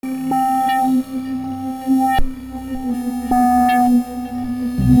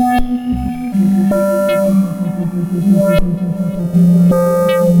Hello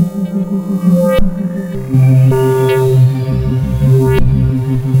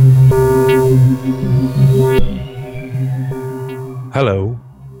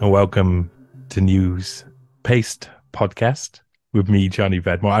and welcome to News Paste Podcast with me, Johnny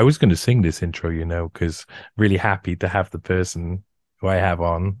Vedmore. I was going to sing this intro, because really happy to have the person who I have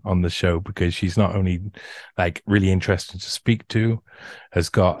on the show, because she's not only like really interesting to speak to, has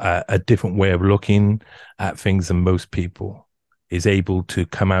got a different way of looking at things than most people, is able to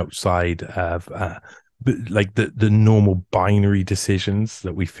come outside of like the normal binary decisions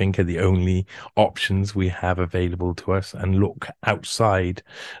that we think are the only options we have available to us, and look outside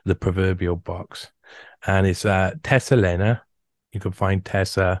the proverbial box. And it's Tessa Lena. You can find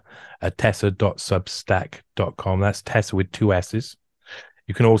Tessa at tessa.substack.com. That's Tessa with two S's.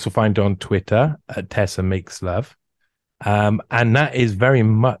 You can also find her on Twitter at Tessa Makes Love. And that is very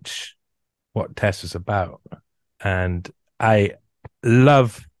much what Tessa's about. And I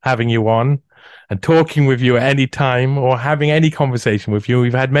love having you on and talking with you at any time, or having any conversation with you.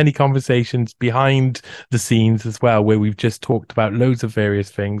 We've had many conversations behind the scenes as well, where we've just talked about loads of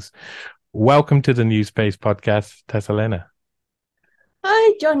various things. Welcome to the New Space Podcast, Tessa Lena.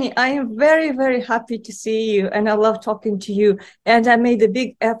 Hi, Johnny. I am very, very happy to see you, and I love talking to you. And I made a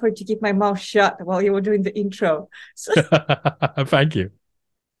big effort to keep my mouth shut while you were doing the intro. So... Thank you.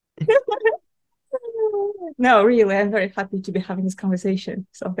 No, really, I'm very happy to be having this conversation.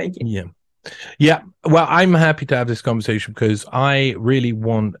 So thank you. Yeah. Well, I'm happy to have this conversation because I really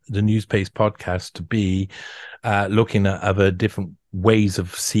want the New Space Podcast to be looking at other different ways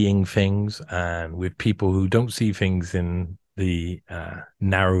of seeing things, and with people who don't see things in the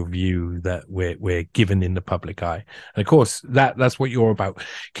narrow view that we're given in the public eye. And of course, that's what you're about.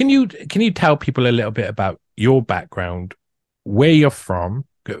 Can you tell people a little bit about your background, where you're from?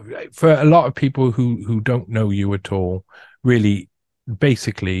 For a lot of people who don't know you at all, really,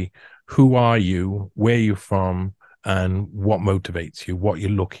 basically, who are you, where you're from, and what motivates you, what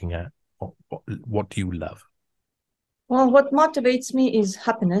you're looking at, what do you love? Well, what motivates me is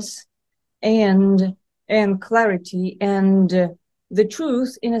happiness and clarity and the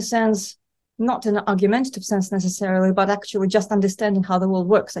truth, in a sense, not in an argumentative sense necessarily, but actually just understanding how the world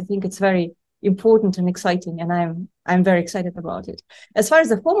works. I think it's very important and exciting, and I'm very excited about it. As far as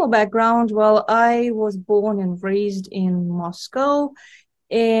the formal background, well, I was born and raised in Moscow,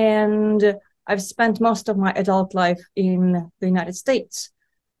 and I've spent most of my adult life in the United States.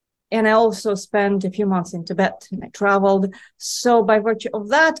 And I also spent a few months in Tibet, and I traveled. So by virtue of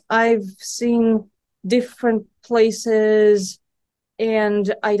that, I've seen different places,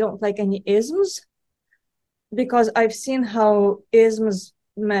 and I don't like any isms, because I've seen how isms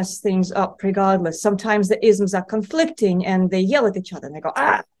mess things up regardless. Sometimes the isms are conflicting and they yell at each other and they go,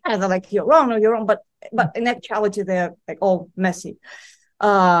 and they're like, you're wrong, no, you're wrong. But in actuality, they're like all messy.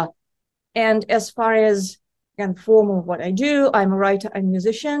 And as far as formal what I do, I'm a writer and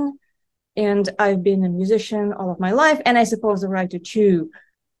musician, and I've been a musician all of my life, and I suppose a writer too.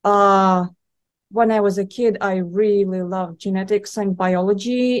 When I was a kid, I really loved genetics and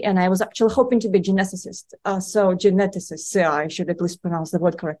biology, and I was actually hoping to be a geneticist. I should at least pronounce the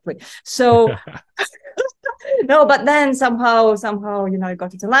word correctly. So, no, but then somehow, I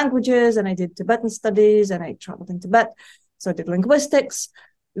got into languages, and I did Tibetan studies, and I traveled in Tibet, so I did linguistics.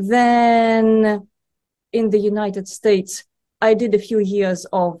 Then in the United States, I did a few years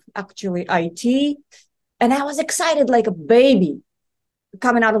of actually IT, and I was excited like a baby.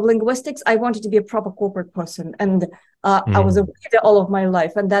 Coming out of linguistics, I wanted to be a proper corporate person, and I was a reader all of my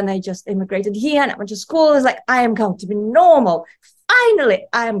life. And then I just immigrated here, and I went to school. It's like, I am going to be normal. Finally,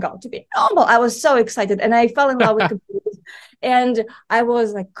 I am going to be normal. I was so excited, and I fell in love with computers. And I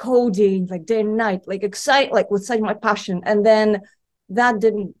was like coding like day and night, like excited, like with such my passion. And then that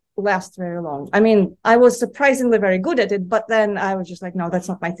didn't last very long. I mean, I was surprisingly very good at it, but then I was just like, no, that's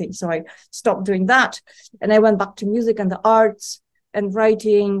not my thing. So I stopped doing that, and I went back to music and the arts and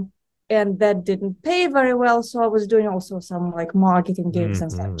writing, and that didn't pay very well. So I was doing also some like marketing gigs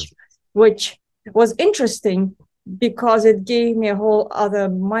and such, which was interesting because it gave me a whole other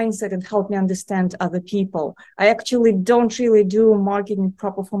mindset and helped me understand other people. I actually don't really do marketing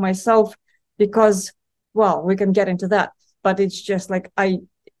proper for myself because, well, we can get into that, but it's just like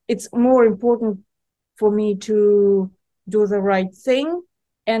it's more important for me to do the right thing,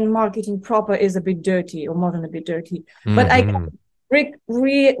 and marketing proper is a bit dirty, or more than a bit dirty. But I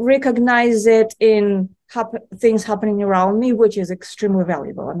recognize it in things happening around me, which is extremely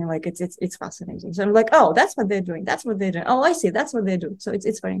valuable. I mean, like it's fascinating. So I'm like, oh, that's what they're doing. That's what they're doing. Oh, I see. That's what they're doing. So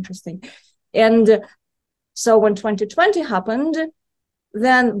it's very interesting. And so when 2020 happened,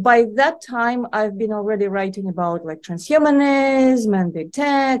 then by that time, I've been already writing about like transhumanism and big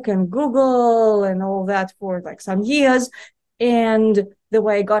tech and Google and all that for like some years. And the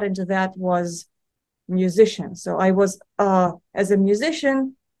way I got into that was musician. So I was as a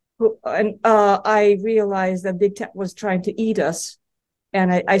musician, I realized that big tech was trying to eat us,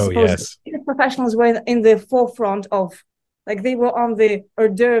 and I Oh, suppose yes. professionals were in the forefront of, like, they were on the hors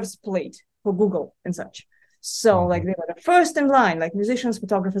d'oeuvres plate for Google and such. So like Mhm. they were the first in line, like musicians,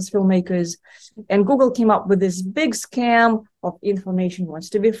 photographers, filmmakers, and Google came up with this big scam of information wants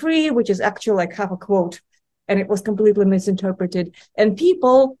to be free, which is actually like half a quote, and it was completely misinterpreted. And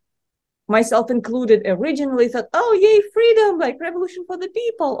people, myself included, originally thought, oh, yay, freedom, like revolution for the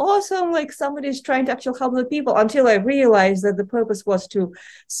people, awesome, like somebody's trying to actually help the people, until I realized that the purpose was to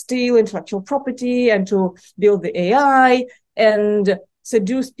steal intellectual property and to build the AI and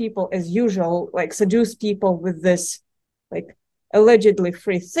seduce people as usual, like seduce people with this like allegedly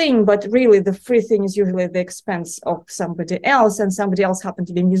free thing, but really the free thing is usually at the expense of somebody else, and somebody else happened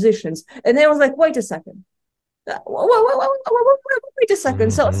to be musicians. And I was like, wait a second, wait a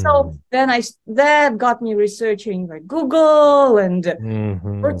second. So Mhm. then that got me researching like Google and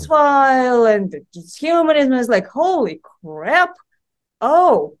Mhm. Kurzweil and just humanism. Is like, holy crap.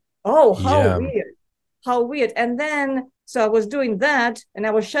 Oh, how Yeah. weird. How weird. And then so I was doing that, and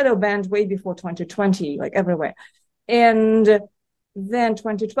I was shadow banned way before 2020, like everywhere. And then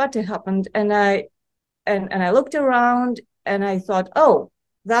 2020 happened, and I looked around and I thought, oh,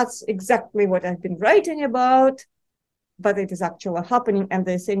 that's exactly what I've been writing about, but it is actually happening. And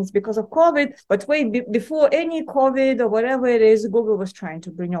they're saying it's because of COVID. But wait, before any COVID or whatever it is, Google was trying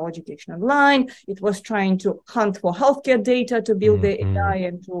to bring all education online. It was trying to hunt for healthcare data to build the Mhm. AI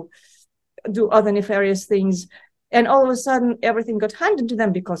and to do other nefarious things. And all of a sudden, everything got handed to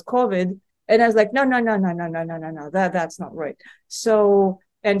them because COVID. And I was like, no, no, no, no, no, no, no, no, no, that's not right. So,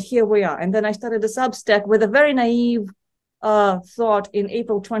 and here we are. And then I started a Substack with a very naive thought in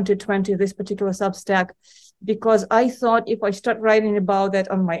April 2020, this particular Substack, because I thought if I start writing about that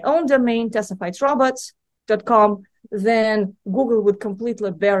on my own domain, tessafightsrobots.com, then Google would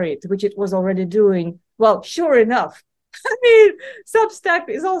completely bury it, which it was already doing. Well, sure enough, I mean, Substack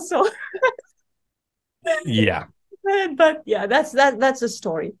is also, Yeah. but yeah, that's a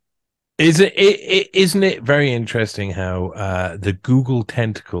story. Isn't it very interesting how the Google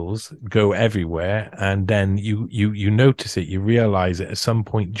tentacles go everywhere, and then you notice it, you realize it at some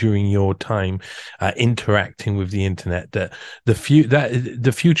point during your time interacting with the internet, that the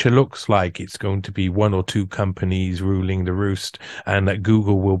future looks like it's going to be one or two companies ruling the roost, and that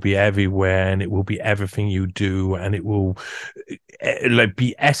Google will be everywhere, and it will be everything you do, and it will like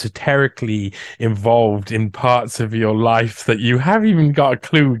be esoterically involved in parts of your life that you haven't even got a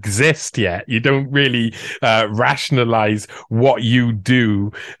clue exist yet. You don't really rationalize what you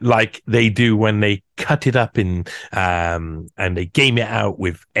do like they do when they cut it up in and they game it out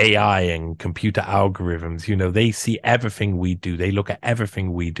with AI and computer algorithms. You know, they see everything we do. They look at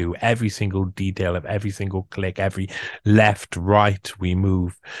everything we do, every single detail of every single click, every left, right we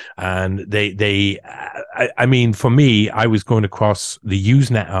move. And I mean, for me, I was going across the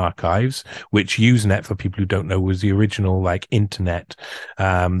Usenet archives, which Usenet, for people who don't know, was the original like internet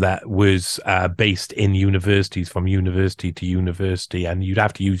that was based in universities, from university to university, and you'd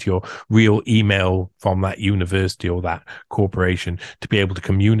have to use your real email from that university or that corporation to be able to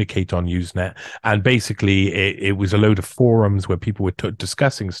communicate on Usenet. And basically, it was a load of forums where people were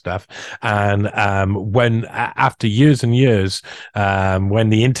discussing stuff. And when after years and years, when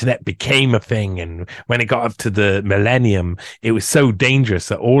the internet became a thing, and when it got up to the millennium, it was so dangerous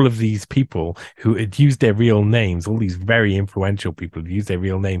that all of these people who had used their real names, all these very influential people who used their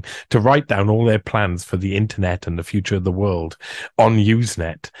real name to write down all their plans for the internet and the future of the world on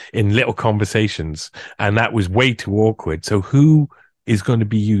Usenet in little conversations. And that was way too awkward. So who is going to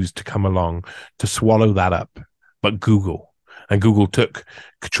be used to come along to swallow that up but Google? And Google took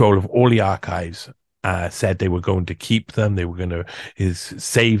control of all the archives, said they were going to keep them, they were going to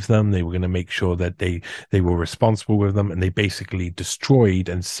save them, they were going to make sure that they were responsible with them, and they basically destroyed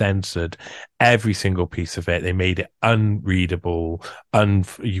and censored every single piece of it. They made it unreadable,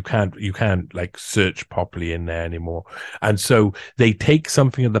 you can't like search properly in there anymore. And so they take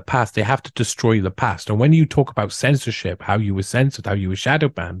something of the past, they have to destroy the past. And when you talk about censorship, how you were censored, how you were shadow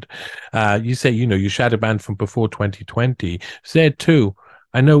banned, you say, you know, you shadow banned from before 2020, said too.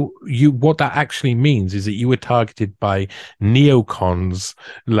 I know you. What that actually means is that you were targeted by neocons,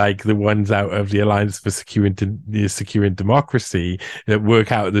 like the ones out of the Alliance for Secure and Democracy that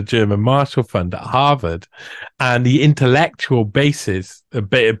work out at the German Marshall Fund at Harvard, and the intellectual basis,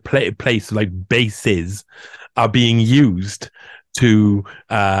 place like bases, are being used to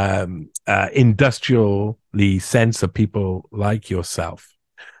industrially censor people like yourself.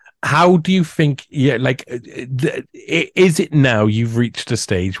 How do you think, yeah, like, is it now you've reached a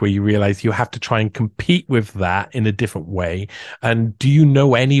stage where you realize you have to try and compete with that in a different way? And do you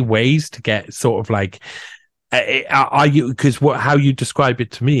know any ways to get sort of like, are you, because what how you describe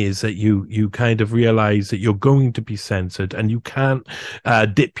it to me is that you kind of realize that you're going to be censored and you can't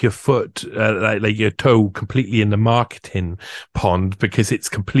dip your foot like your toe completely in the marketing pond because it's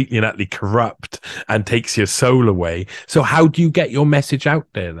completely and utterly corrupt and takes your soul away. So how do you get your message out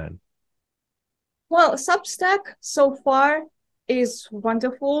there then? Well, Substack so far is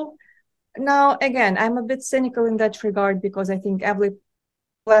wonderful. Now, again, I'm a bit cynical in that regard because I think every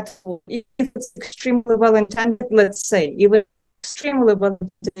platform, if it's extremely well intended, let's say, even extremely well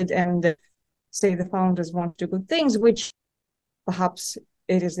intended, and say the founders want to do good things, which perhaps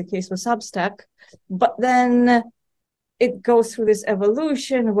it is the case with Substack, but then it goes through this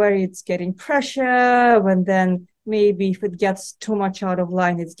evolution where it's getting pressure, and then maybe if it gets too much out of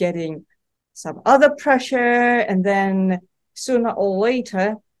line, it's getting some other pressure, and then sooner or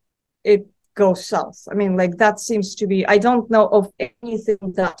later it goes south. I mean, like that seems to be, I don't know of anything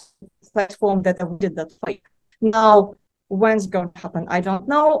that platform that avoided that fight. Now, when's going to happen? I don't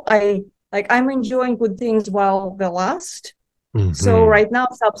know. I'm enjoying good things while they last. So Mm-hmm. right now,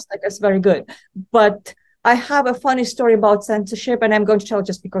 Substack is very good. But I have a funny story about censorship, and I'm going to tell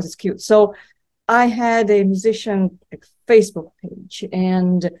just because it's cute. So I had a musician Facebook page,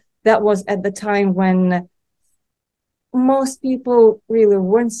 and that was at the time when most people really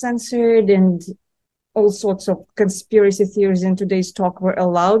weren't censored, and all sorts of conspiracy theories in today's talk were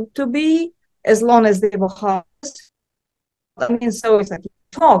allowed to be, as long as they were harmless. I mean, so it's like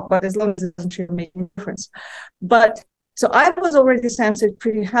talk, but as long as it doesn't really make a difference. But so I was already censored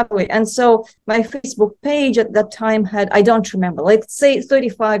pretty heavily. And so my Facebook page at that time had, I don't remember, like say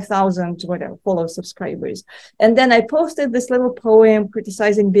 35,000, whatever, follow subscribers. And then I posted this little poem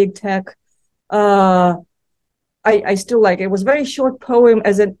criticizing big tech. I still like it. It was a very short poem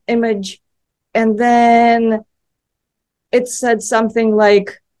as an image. And then it said something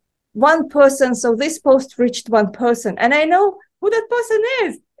like, one person, so this post reached one person. And I know who that person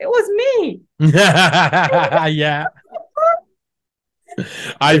is. It was me. Yeah.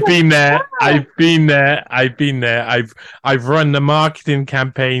 I've Like, been there. wow. I've run the marketing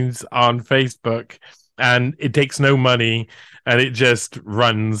campaigns on Facebook and it takes no money and it just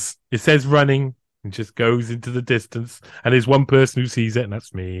runs. It says running and just goes into the distance. And there's one person who sees it, and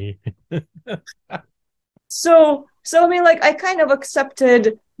that's me. So I mean, like, I kind of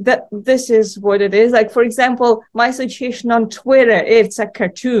accepted that this is what it is. Like, for example, my situation on Twitter, it's a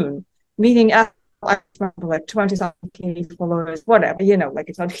cartoon, meaning I remember like 20,000 followers, whatever, like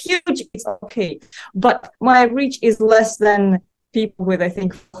it's not huge, it's okay. But my reach is less than people with, I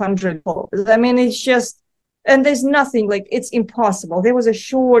think, 100 followers. I mean, it's just, and there's nothing, like, it's impossible. There was a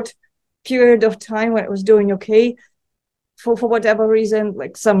short period of time when it was doing okay for whatever reason,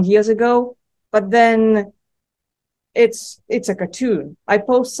 like some years ago. But then it's a cartoon. I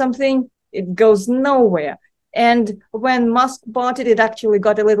post something, it goes nowhere. And when Musk bought it, it actually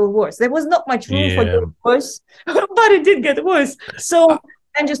got a little worse. There was not much room for Yeah. getting worse, but it did get worse. So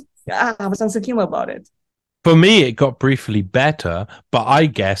and just I was insecure about it. For me, it got briefly better, but I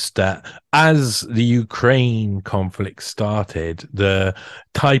guess that as the Ukraine conflict started, the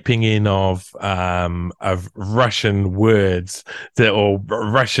typing in of Russian words that or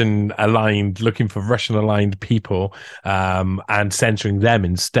Russian aligned, looking for Russian aligned people, and censoring them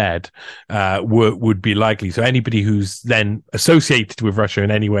instead, would be likely. So anybody who's then associated with Russia in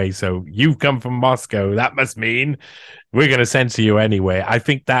any way, so you've come from Moscow, that must mean we're going to censor you anyway. I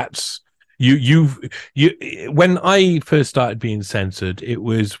think that's you when I first started being censored, it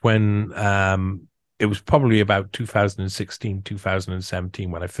was when it was probably about 2016, 2017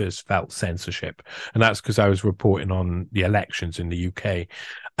 when I first felt censorship. And that's because I was reporting on the elections in the UK.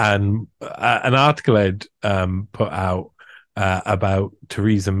 And an article I'd put out about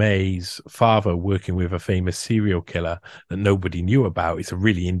Theresa May's father working with a famous serial killer that nobody knew about. It's a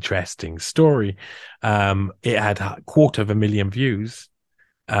really interesting story. It had 250,000 views.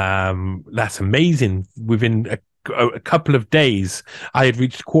 That's amazing. Within a couple of days, I had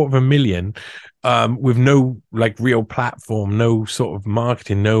reached 250,000. with no like real platform, no sort of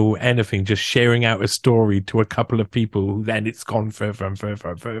marketing, no anything, just sharing out a story to a couple of people who then it's gone further and further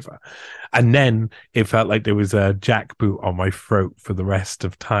and further. And then it felt like there was a jackboot on my throat for the rest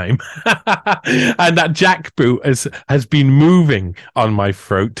of time. And that jackboot has been moving on my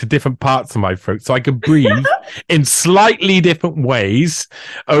throat to different parts of my throat so I could breathe in slightly different ways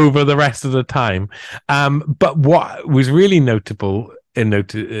over the rest of the time. But what was really notable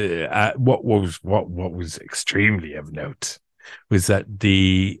what was extremely of note was that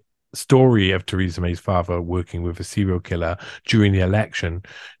the story of Theresa May's father working with a serial killer during the election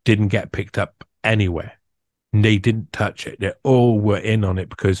didn't get picked up anywhere. They didn't touch it. They all were in on it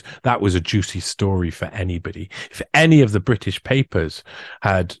because that was a juicy story for anybody. If any of the British papers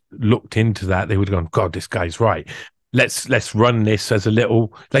had looked into that, they would have gone, God, this guy's right. Let's run this as a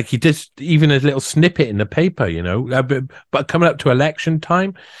little, like he did, even a little snippet in the paper, but coming up to election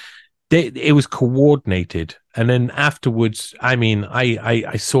time, it was coordinated. And then afterwards, I mean,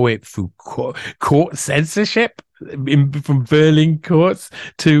 I saw it through court censorship from Berlin courts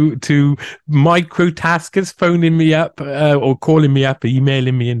to micro taskers phoning me up or calling me up,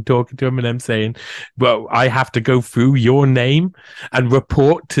 emailing me and talking to them, and them saying, well, I have to go through your name and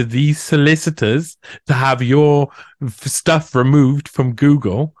report to these solicitors to have your stuff removed from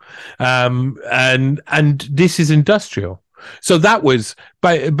Google. And this is industrial. So that was,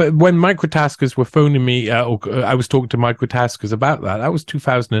 but when microtaskers were phoning me, or I was talking to microtaskers about that. That was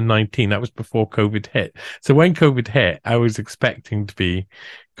 2019. That was before COVID hit. So when COVID hit, I was expecting to be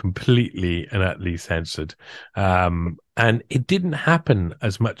completely and utterly censored, and it didn't happen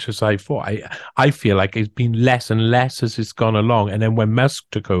as much as I thought. I feel like it's been less and less as it's gone along. And then when Musk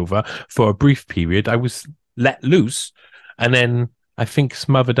took over for a brief period, I was let loose, and then I think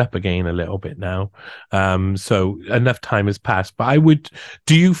smothered up again a little bit now. So enough time has passed. But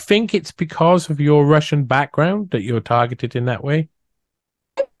do you think it's because of your Russian background that you're targeted in that way?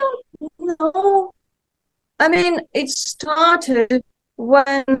 No. I mean, it started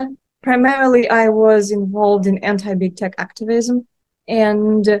when primarily I was involved in anti-big tech activism,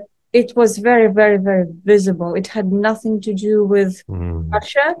 and it was very, very, very visible. It had nothing to do with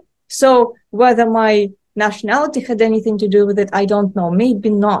Russia. So whether my nationality had anything to do with it, I don't know, maybe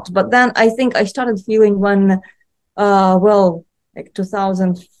not. But then I think I started feeling when like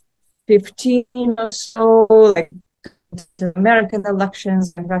 2015 or so, like the American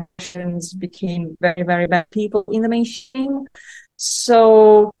elections, and Russians became very, very bad people in the mainstream.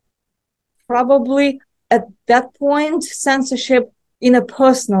 So probably at that point, censorship in a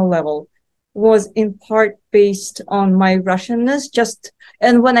personal level was in part based on my Russianness.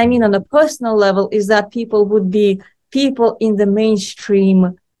 And when I mean on a personal level is that people in the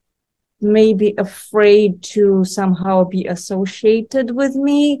mainstream may be afraid to somehow be associated with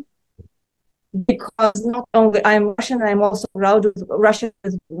me, because not only I'm Russian, I'm also proud of Russian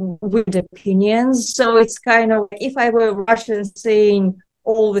with opinions. So it's kind of, if I were Russian saying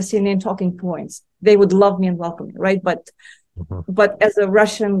all the CNN talking points, they would love me and welcome me, right? But as a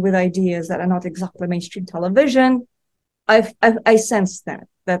Russian with ideas that are not exactly mainstream television, I sensed that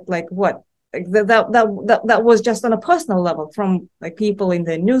like what, like that was just on a personal level from like people in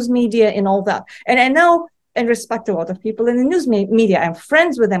the news media and all that. And I know and respect a lot of people in the news media. I'm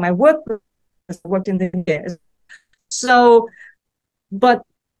friends with them. I worked in the media. So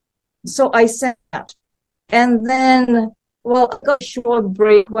I sensed that. And then, I got a short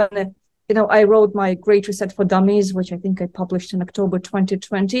break when I wrote my Great Reset for Dummies, which I think I published in October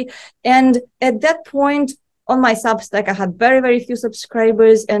 2020. And at that point on my Substack, I had very, very few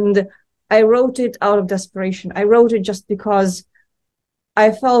subscribers, and I wrote it out of desperation. I wrote it just because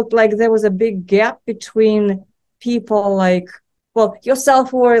I felt like there was a big gap between people like,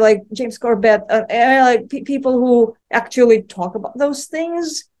 yourself or like James Corbett, like people who actually talk about those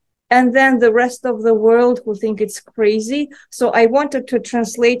things, and then the rest of the world who think it's crazy. So I wanted to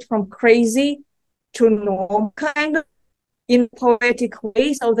translate from crazy to normal, kind of in a poetic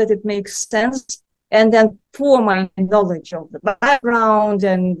way, so that it makes sense, and then pour my knowledge of the background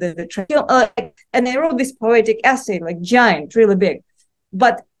and and I wrote this poetic essay, like giant, really big,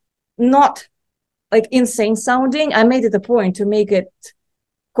 but not like insane sounding. I made it a point to make it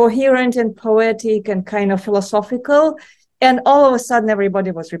coherent and poetic and kind of philosophical. And all of a sudden,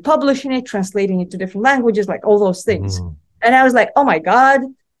 everybody was republishing it, translating it to different languages, like all those things. And I was like, oh my God.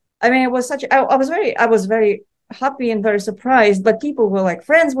 I mean, it was I was very happy and very surprised. But people were like,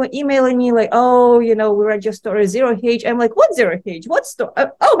 friends were emailing me like, oh, we read your story, 0H. I'm like, what 0H? What story?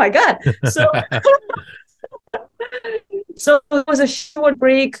 Oh my God. So, so it was a short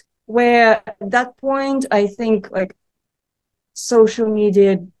break where at that point, I think like social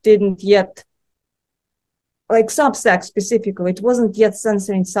media didn't yet like Substack specifically, it wasn't yet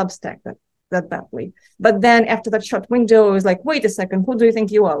censoring Substack that badly. But then after that short window, it was like, wait a second, who do you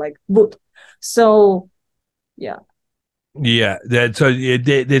think you are? Like, boot. So, yeah. Yeah, there's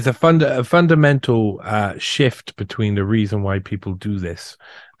a fundamental shift between the reason why people do this,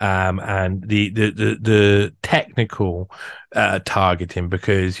 and the technical targeting,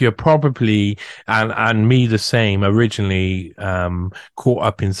 because you're probably, and me the same, originally caught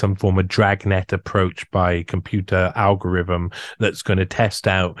up in some form of dragnet approach by computer algorithm that's going to test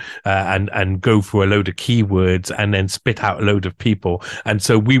out and go through a load of keywords and then spit out a load of people. And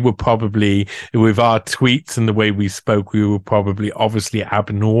so we were probably, with our tweets and the way we spoke, we were probably obviously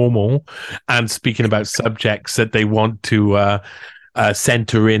abnormal and speaking about subjects that they want to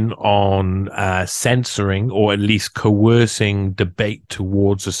center in on censoring or at least coercing debate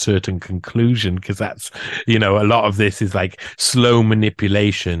towards a certain conclusion, because that's, you know, a lot of this is like slow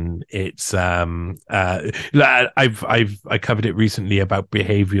manipulation. It's I covered it recently about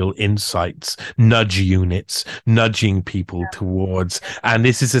behavioral insights, nudge units, nudging people towards, and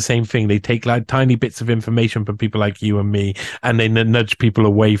this is the same thing. They take like tiny bits of information from people like you and me, and they nudge people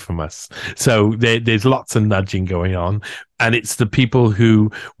away from us. So there's lots of nudging going on, and it's the people who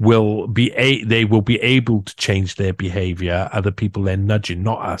will they will be able to change their behavior are the people they're nudging,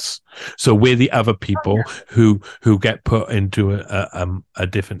 not us. So we're the other people who get put into a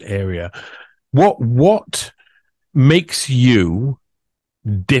different area. What makes you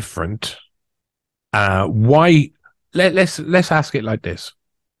different? Why? Let's ask it like this: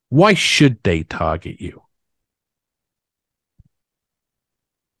 why should they target you?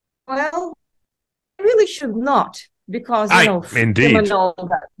 Well, I really should not, because, I freedom and indeed. all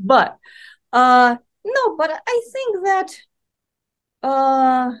that. But no, but I think that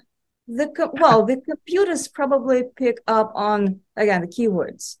uh the computers probably pick up on, again, the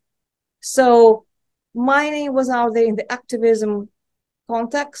keywords. So my name was out there in the activism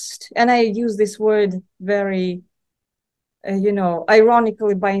context, and I use this word very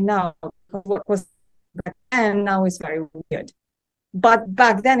ironically by now, because what was back then now is very weird. But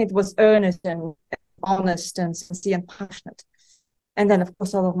back then it was earnest and honest and sincere and passionate. And then of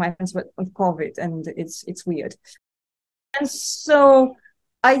course all of my friends were with COVID, and it's weird. And so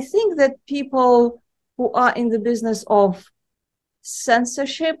I think that people who are in the business of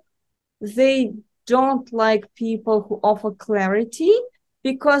censorship, they don't like people who offer clarity,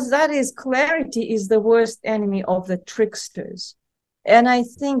 because clarity is the worst enemy of the tricksters. And I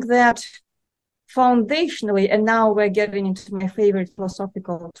think that foundationally, and now we're getting into my favorite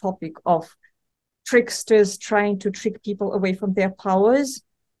philosophical topic of tricksters trying to trick people away from their powers,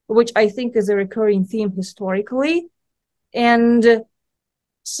 which I think is a recurring theme historically. And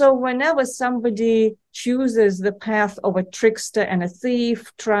so whenever somebody chooses the path of a trickster and a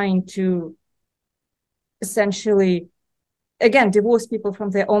thief, trying to essentially, again, divorce people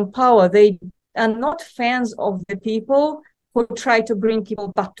from their own power, they are not fans of the people who try to bring people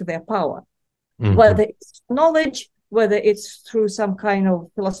back to their power. Mm-hmm. Whether it's knowledge, whether it's through some kind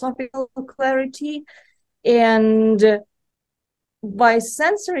of philosophical clarity. And by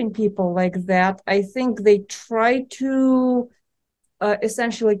censoring people like that, I think they try to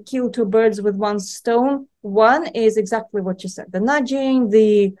essentially kill two birds with one stone. One is exactly what you said, the nudging,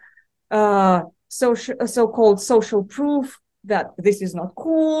 the so-called social proof that this is not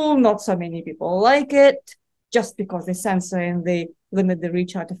cool, not so many people like it, just because they censor and they limit the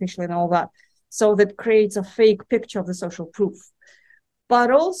reach artificially and all that. So that creates a fake picture of the social proof.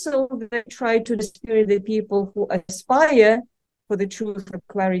 But also they try to dispirit the people who aspire for the truth, for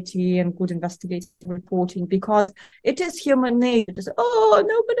clarity, and good investigative reporting, because it is human nature to say, oh,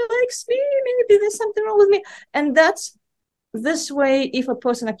 nobody likes me, maybe there's something wrong with me. And that's this way, if a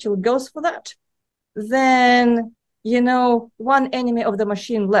person actually goes for that, then, one enemy of the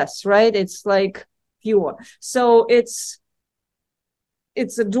machine less, right? It's like fewer. So it's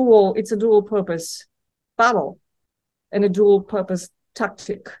a dual purpose battle and a dual purpose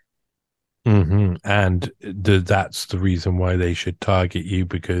tactic. Mm-hmm. And that's the reason why they should target you,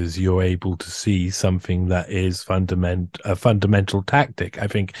 because you're able to see something that is a fundamental tactic. I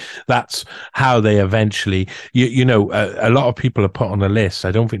think that's how they eventually, a lot of people are put on a list.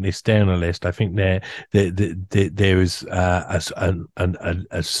 I don't think they stay on a list. I think there is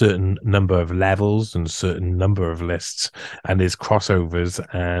a certain number of levels and a certain number of lists, and there's crossovers,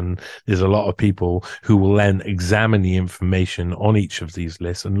 and there's a lot of people who will then examine the information on each of these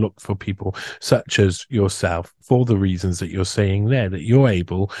lists and look for people such as yourself, for the reasons that you're saying there, that you're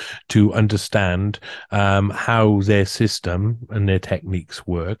able to understand how their system and their techniques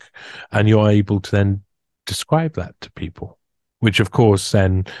work, and you're able to then describe that to people, which of course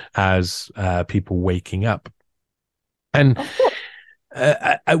then has people waking up And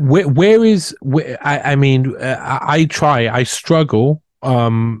Of course. I mean, I struggle,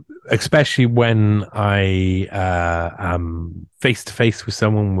 especially when I am face to face with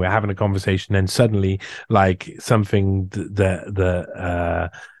someone, we're having a conversation, and suddenly, like, something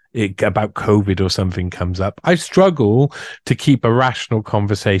about COVID or something comes up. I struggle to keep a rational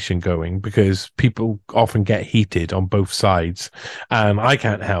conversation going because people often get heated on both sides, and I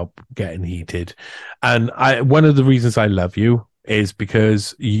can't help getting heated. And one of the reasons I love you is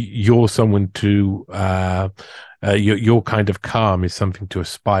because you're someone to your kind of calm is something to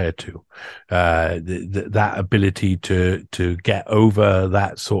aspire to. That ability to get over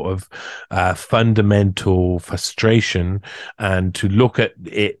that sort of fundamental frustration and to look at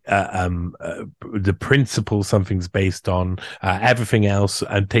it, the principle something's based on, everything else,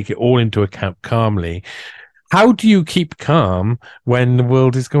 and take it all into account calmly. How do you keep calm when the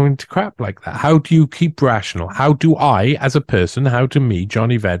world is going to crap like that? How do you keep rational? How do I, as a person, how do me,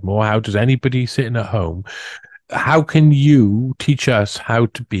 Johnny Vedmore, how does anybody sitting at home, how can you teach us how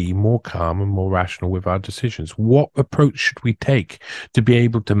to be more calm and more rational with our decisions? What approach should we take to be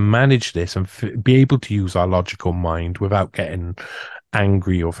able to manage this and be able to use our logical mind without getting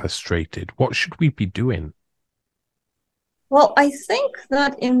angry or frustrated? What should we be doing? Well, I think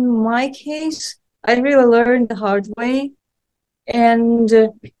that in my case, I really learned the hard way. And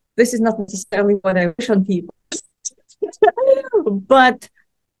this is not necessarily what I wish on people, but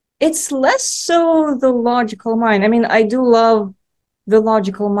it's less so the logical mind. I mean, I do love the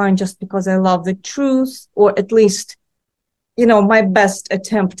logical mind just because I love the truth, or at least, my best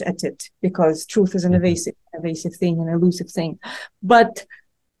attempt at it, because truth is an evasive thing, an elusive thing. But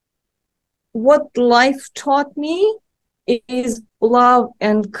what life taught me is love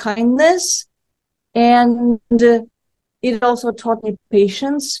and kindness. And it also taught me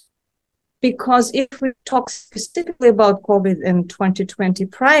patience, because if we talk specifically about COVID in 2020,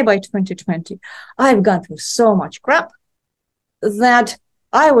 prior by 2020, I've gone through so much crap that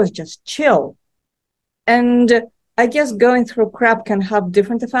I was just chill. And I guess going through crap can have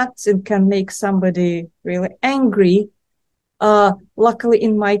different effects. It can make somebody really angry. Luckily,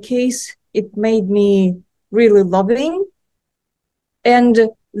 in my case, it made me really loving. And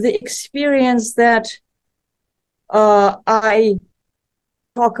the experience that I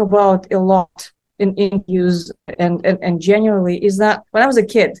talk about a lot in interviews and generally is that when I was a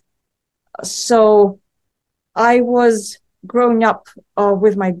kid, so I was growing up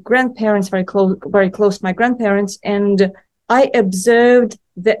with my grandparents, very close to my grandparents, and I observed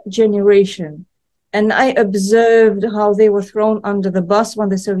that generation. And I observed how they were thrown under the bus when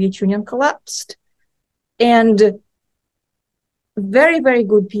the Soviet Union collapsed. And very, very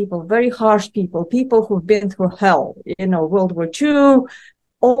good people, very harsh people who've been through hell, World War II,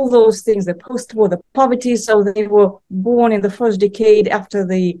 all those things, the post-war, the poverty. So they were born in the first decade after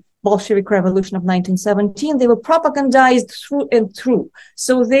the Bolshevik Revolution of 1917. They were propagandized through and through.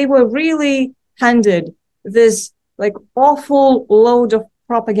 So they were really handed this like awful load of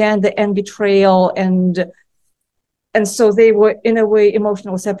propaganda and betrayal, and so they were in a way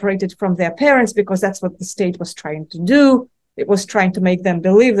emotionally separated from their parents, because that's what the state was trying to do. It was trying to make them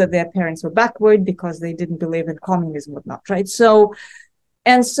believe that their parents were backward because they didn't believe in communism or not, right?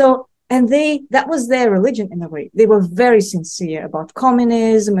 And that was their religion in a way. They were very sincere about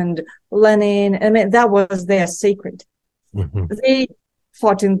communism and Lenin. I mean, that was their sacred. Mm-hmm. They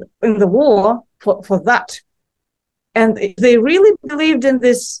fought in the war for that. And they really believed in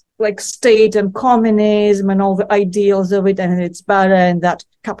this like state and communism and all the ideals of it, and it's better, and that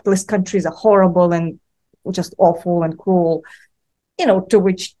capitalist countries are horrible and just awful and cruel, to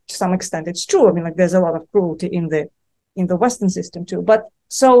which to some extent it's true. I mean, like there's a lot of cruelty in the Western system too. But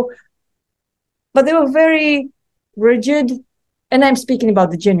they were very rigid, and I'm speaking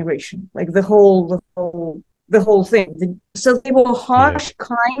about the generation, like the whole thing. So they were harsh,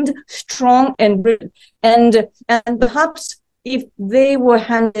 kind, strong, and rigid. And perhaps if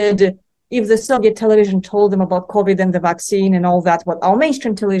the Soviet television told them about COVID and the vaccine and all that, what our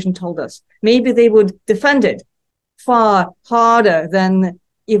mainstream television told us, maybe they would defend it far harder than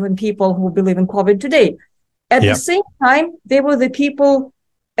even people who believe in COVID today. At the same time, they were the people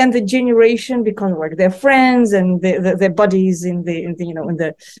and the generation, because like their friends and their buddies in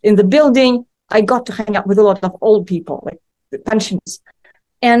the building. I got to hang out with a lot of old people, like the pensioners,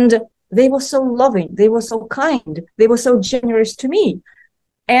 and they were so loving, they were so kind, they were so generous to me,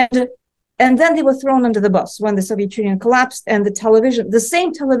 and then they were thrown under the bus when the Soviet Union collapsed, and the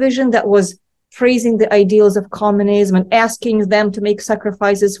same television that was praising the ideals of communism and asking them to make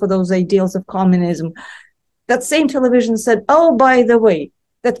sacrifices for those ideals of communism, that same television said, oh, by the way,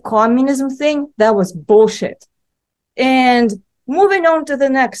 that communism thing, that was bullshit. And moving on to the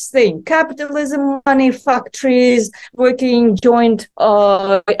next thing, capitalism, money, factories, working joint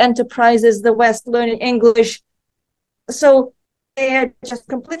enterprises, the West learning English. So they're just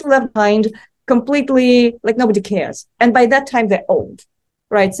completely left behind, completely like nobody cares. And by that time, they're old,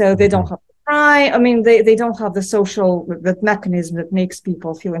 right? So they don't have to cry. I mean, they don't have the social, the mechanism that makes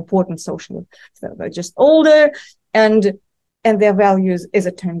people feel important socially. So they're just older, and their values, as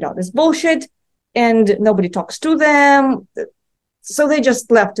it turned out, is bullshit, and nobody talks to them. So they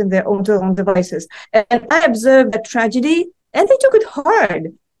just left in their own devices. And I observed that tragedy, and they took it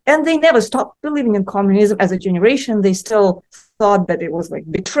hard. And they never stopped believing in communism as a generation. They still thought that it was like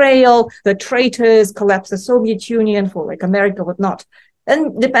betrayal, the traitors collapsed the Soviet Union for like America, whatnot.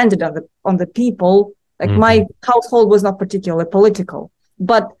 And depended on the people. Like my household was not particularly political,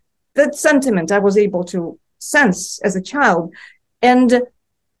 but that sentiment I was able to sense as a child. And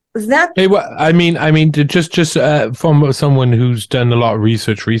that Hey, well, just from someone who's done a lot of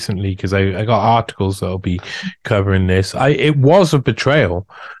research recently, because I got articles that'll be covering this. It was a betrayal.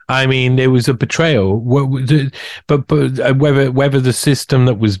 I mean, it was a betrayal. But whether the system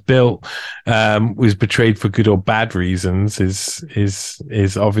that was built was betrayed for good or bad reasons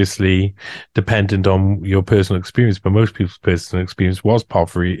is obviously dependent on your personal experience. But most people's personal experience was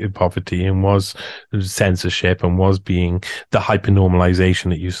poverty and was censorship and was being the hypernormalization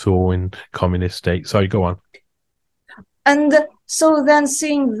that you saw in communist states. Sorry, go on. And so then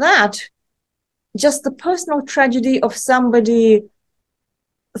seeing that, just the personal tragedy of somebody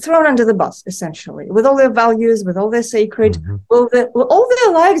thrown under the bus, essentially, with all their values, with all their sacred, with all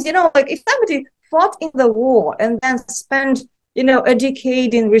their lives, like if somebody fought in the war and then spent, a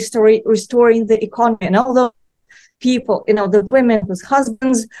decade in restoring the economy, and all those people, the women whose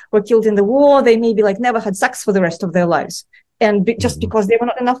husbands were killed in the war, they maybe like never had sex for the rest of their lives. And just because there were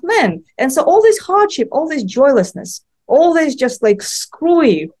not enough men. And so all this hardship, all this joylessness, all this just like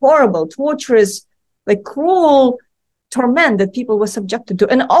screwy, horrible, torturous, like cruel torment that people were subjected to.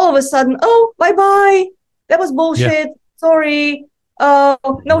 And all of a sudden, oh, bye-bye. That was bullshit. Yeah. Sorry.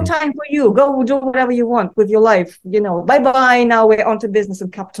 No time for you. Go do whatever you want with your life. Bye-bye. Now we're on to business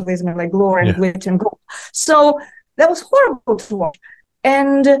and capitalism and like glory and glitch and gold. So that was horrible to watch.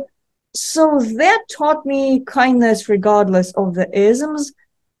 And so that taught me kindness regardless of the isms.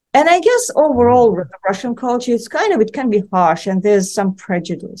 And I guess overall with the Russian culture, it can be harsh, and there's some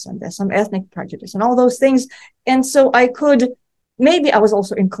prejudice and there's some ethnic prejudice and all those things. And so maybe I was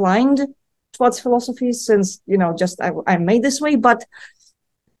also inclined towards philosophy since, I'm made this way, but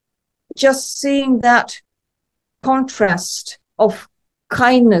just seeing that contrast of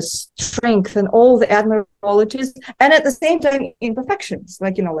kindness, strength, and all the admirable qualities, and at the same time imperfections,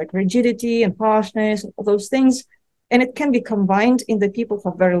 like rigidity and harshness, all those things. And it can be combined in the people who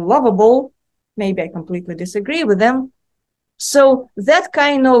are very lovable. Maybe I completely disagree with them. So that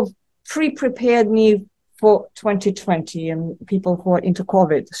kind of pre-prepared me for 2020 and people who are into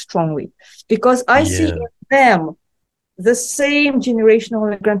COVID strongly, because I see in them the same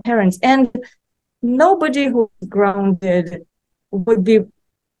generational grandparents, and nobody who's grounded would be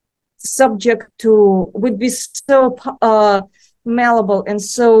so malleable and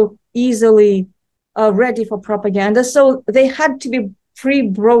so easily ready for propaganda. So they had to be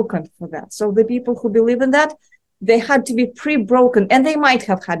pre-broken for that. So the people who believe in that, they had to be pre-broken, and they might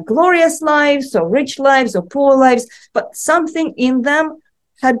have had glorious lives or rich lives or poor lives, but something in them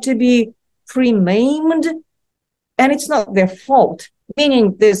had to be pre-maimed, and it's not their fault.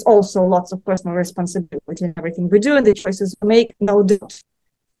 Meaning there's also lots of personal responsibility in everything we do and the choices we make, no doubt.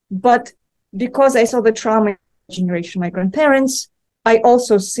 But because I saw the trauma generation, my grandparents, I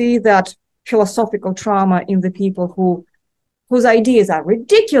also see that philosophical trauma in the people whose ideas are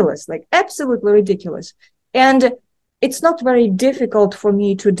ridiculous, like absolutely ridiculous. And it's not very difficult for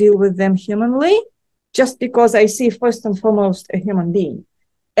me to deal with them humanly, just because I see first and foremost a human being.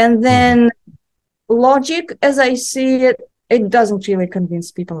 And then logic, as I see it, it doesn't really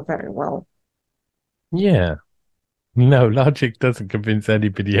convince people very well. Yeah. No, logic doesn't convince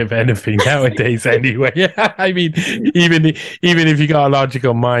anybody of anything nowadays anyway. I mean, even if you got a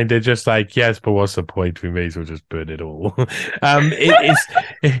logical mind, they're just like, yes, but what's the point? We may as well just burn it all.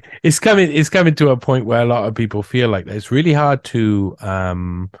 It's coming to a point where a lot of people feel like that. It's really hard to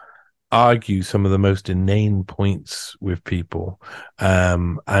argue some of the most inane points with people.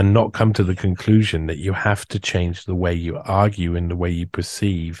 and not come to the conclusion that you have to change the way you argue and the way you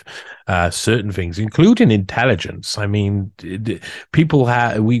perceive certain things, including intelligence. I mean, people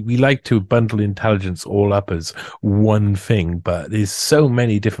we like to bundle intelligence all up as one thing, but there's so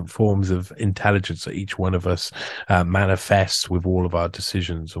many different forms of intelligence that each one of us manifests with all of our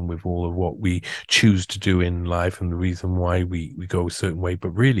decisions and with all of what we choose to do in life and the reason why we go a certain way.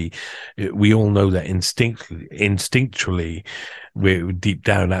 But really, we all know that instinctually, we're deep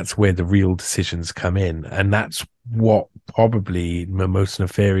down, that's where the real decisions come in. And that's what probably the most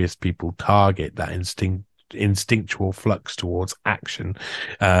nefarious people target, that instinctual flux towards action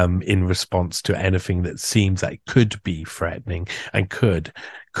in response to anything that seems like could be threatening and could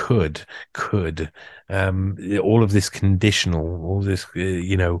all of this conditional, all this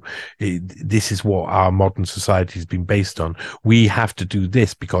this is what our modern society has been based on. We have to do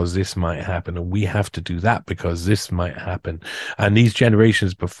this because this might happen, and we have to do that because this might happen. And these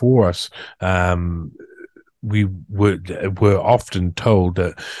generations before us, we were often told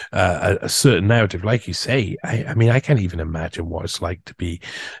that a certain narrative, like you say. I mean, I can't even imagine what it's like to be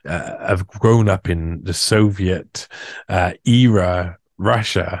have grown up in the Soviet era,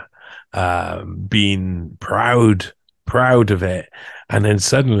 Russia, being proud of it, and then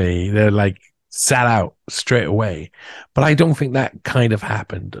suddenly they're like sat out straight away. But I don't think that kind of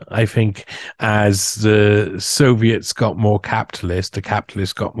happened. I think as the Soviets got more capitalist, the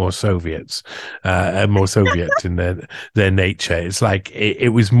capitalists got more Soviets, and more Soviet in their nature. It's like it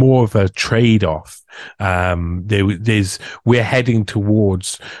was more of a trade-off. We're heading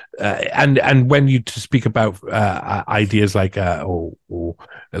towards, and when you speak about ideas like or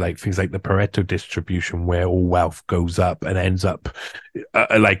like things like the Pareto distribution, where all wealth goes up and ends up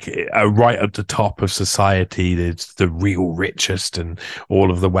right at the top of society, it's the real richest, and all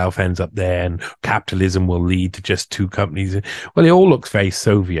of the wealth ends up there, and capitalism will lead to just two companies. Well, it all looks very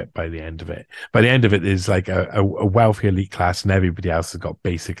Soviet by the end of it. By the end of it, there's like a wealthy elite class, and everybody else has got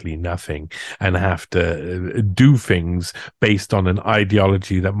basically nothing and have to do things based on an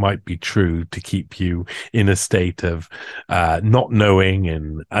ideology that might be true to keep you in a state of not knowing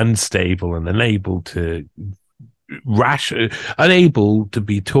and unstable and unable to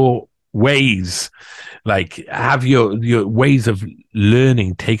be taught ways, like have your ways of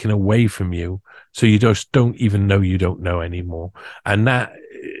learning taken away from you, so you just don't even know you don't know anymore. And that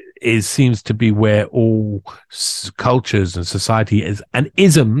seems to be where all cultures and society is, and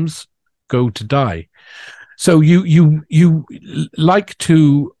isms go to die. So you like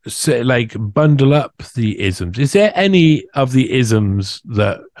to say, like, bundle up the isms. Is there any of the isms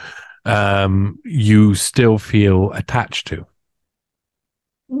that you still feel attached to?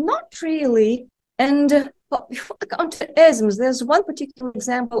 Not really. And before I come to isms, there's one particular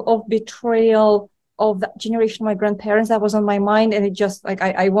example of betrayal of that generation of my grandparents that was on my mind, and it just like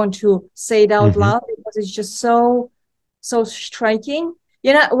I want to say it out Mm-hmm. loud because it's just so striking.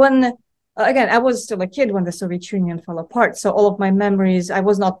 You know, when again, I was still a kid when the Soviet Union fell apart, so all of my memories, I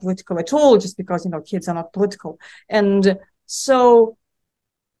was not political at all, just because kids are not political, and so.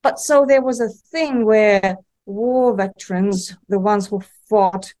 But so there was a thing where war veterans, the ones who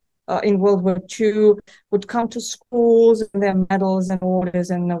fought in World War II, would come to schools and their medals and orders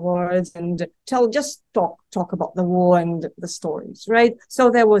and awards and talk about the war and the stories, right?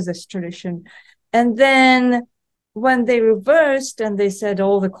 So there was this tradition. And then when they reversed and they said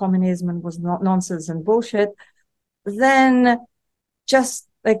all the communism was not nonsense and bullshit, then just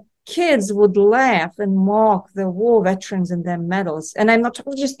like kids would laugh and mock the war veterans and their medals. And I'm not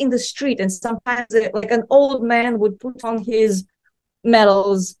talking just in the street. And sometimes like an old man would put on his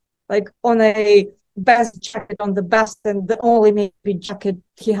medals, like on a best jacket, on the best and the only maybe jacket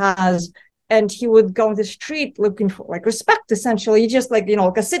he has. And he would go on the street looking for like respect, essentially. Just like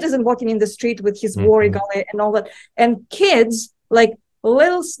a citizen walking in the street with his war Mm-hmm. regalia and all that. And kids, like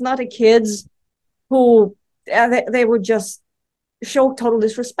little snotty kids who they would just show total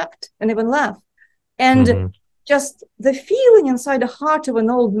disrespect and even laugh. And Mm-hmm. just the feeling inside the heart of an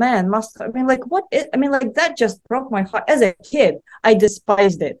old man like that just broke my heart. As a kid, I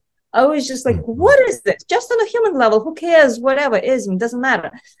despised it. I was just like, Mm-hmm. what is this? Just on a human level, who cares? Whatever is, it doesn't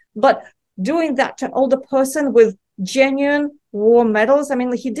matter. But doing that to an older person with genuine war medals,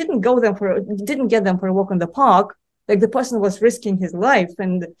 he didn't get them for a walk in the park. Like the person was risking his life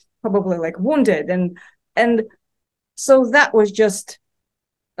and probably like wounded. And so that was just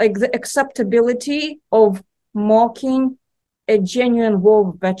like the acceptability of mocking a genuine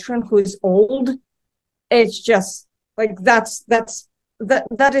war veteran who is old. It's just like that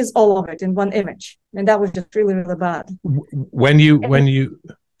is all of it in one image, and that was just really really bad. When you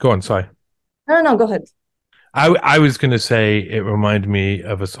go on, sorry. No, go ahead. I was going to say it reminded me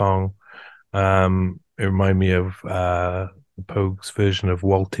of a song. It reminded me of the Pogue's version of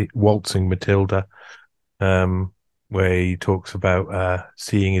Waltzing Matilda, um, where he talks about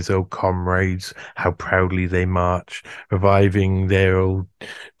seeing his old comrades, how proudly they march, reviving their old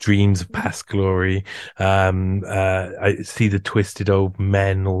dreams of past glory. I see the twisted old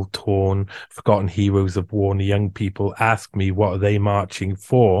men all torn, forgotten heroes of war, and the young people ask me, what are they marching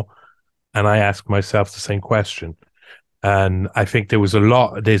for? And I ask myself the same question. And I think there's a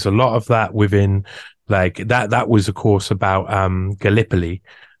lot of that within, like that was of course about Gallipoli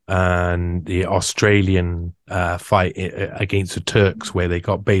and the Australian fight against the Turks, where they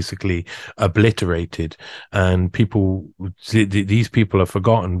got basically obliterated, and these people are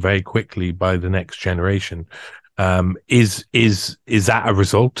forgotten very quickly by the next generation. Is that a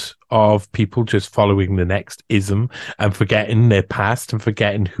result of people just following the next ism and forgetting their past and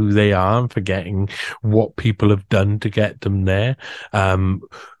forgetting who they are and forgetting what people have done to get them there?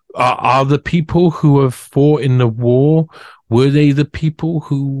 Are the people who have fought in the war, were they the people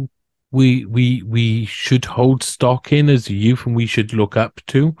who we should hold stock in as a youth and we should look up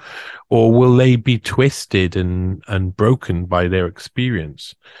to, or will they be twisted and broken by their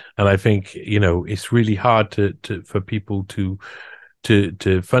experience? And I think, it's really hard to for people to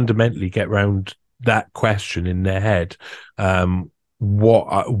fundamentally get around that question in their head.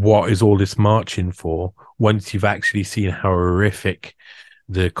 What is all this marching for, once you've actually seen how horrific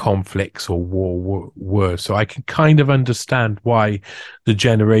the conflicts or war were? So I can kind of understand why the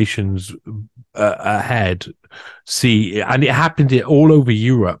generations ahead see, and it happened all over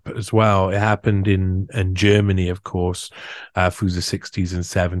Europe as well. It happened in Germany, of course, through the 60s and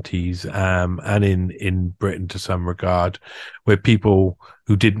 70s, and in Britain to some regard, where people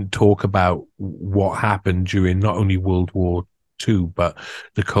who didn't talk about what happened during not only World War II, but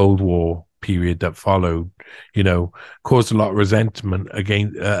the Cold War period that followed, caused a lot of resentment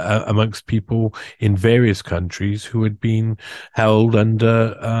amongst people in various countries who had been held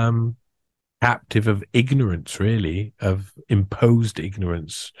under captive of ignorance, really, of imposed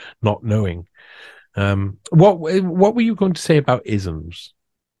ignorance, not knowing. What were you going to say about isms?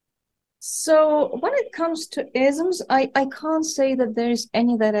 So when it comes to isms, I can't say that there's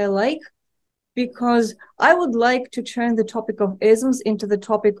any that I like, because I would like to turn the topic of isms into the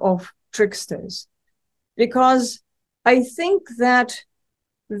topic of tricksters, because I think that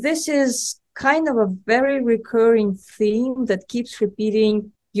this is kind of a very recurring theme that keeps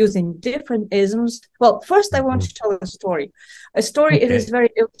repeating using different isms. Well, first I want Mm-hmm. to tell a story. A story, it is Okay. very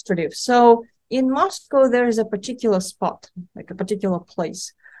illustrative. So in Moscow, there is a particular spot, like a particular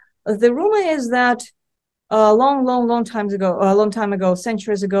place. The rumor is that a long time ago,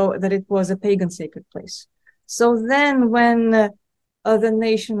 centuries ago, that it was a pagan sacred place. So then when the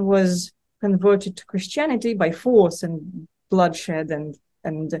nation was converted to Christianity by force and bloodshed,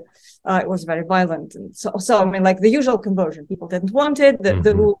 and it was very violent. And so I mean, like the usual conversion, people didn't want it. The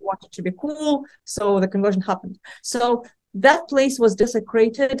Mm-hmm. rule wanted to be cool, so the conversion happened. So that place was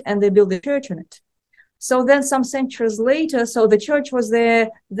desecrated, and they built a church in it. So then some centuries later, so the church was there,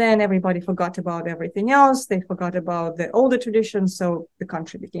 then everybody forgot about everything else. They forgot about the older traditions. So the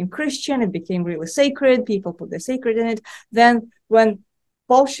country became Christian. It became really sacred. People put their sacred in it. Then when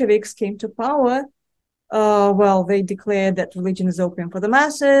Bolsheviks came to power, well, they declared that religion is open for the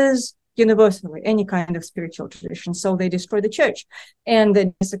masses, universally, any kind of spiritual tradition. So they destroyed the church, and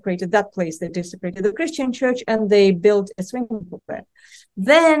they desecrated that place. They desecrated the Christian church, and they built a swimming pool there.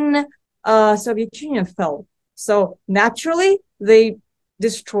 Then Soviet Union fell. So naturally, they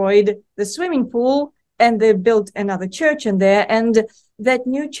destroyed the swimming pool, and they built another church in there. And that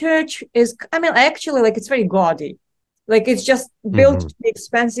new church is, I mean, actually, like, it's very gaudy. Like, it's just built Mm-hmm. to be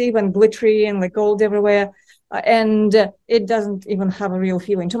expensive and glittery and like gold everywhere. And it doesn't even have a real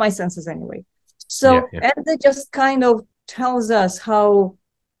feeling, to my senses anyway. Yeah, So, yeah. and it just kind of tells us how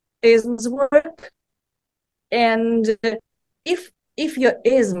isms work. And if your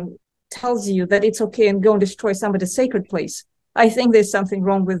ism tells you that it's okay and go and destroy somebody's sacred place, I think there's something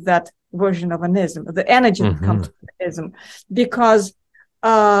wrong with that version of an ism, the energy that Mm-hmm. comes from the ism. Because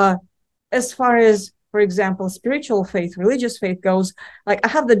as far as, for example, spiritual faith, religious faith goes, like, I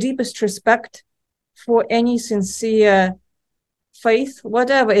have the deepest respect for any sincere faith,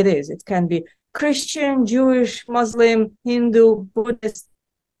 whatever it is. It can be Christian, Jewish, Muslim, Hindu, Buddhist,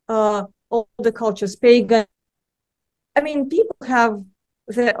 all the cultures, pagan. I mean, people have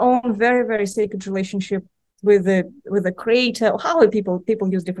their own very, very sacred relationship with the creator. How people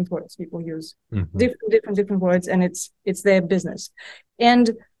use different words. People use Mm-hmm. different words, and it's their business.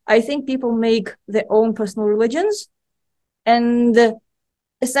 And I think people make their own personal religions, and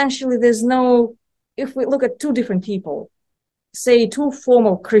essentially there's no if we look at two different people, say two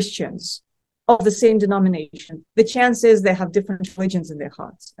formal Christians of the same denomination, the chance is they have different religions in their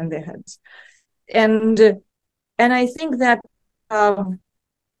hearts and their heads. And I think that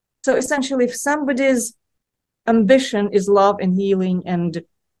so essentially, if somebody's ambition is love and healing and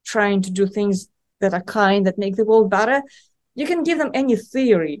trying to do things that are kind, that make the world better, you can give them any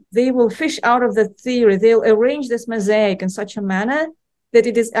theory. They will fish out of the theory. They'll arrange this mosaic in such a manner that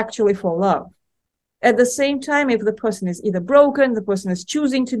it is actually for love. At the same time, if the person is either broken, the person is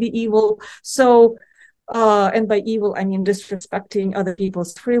choosing to be evil. So, and by evil, I mean disrespecting other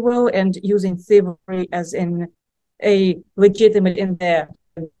people's free will and using thievery as in a legitimate in their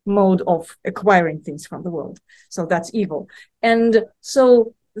mode of acquiring things from the world. So that's evil. And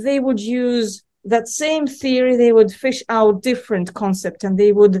so they would use that same theory, they would fish out different concepts and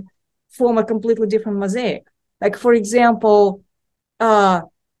they would form a completely different mosaic. Like, for example,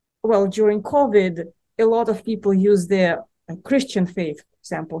 during COVID, a lot of people use their Christian faith, for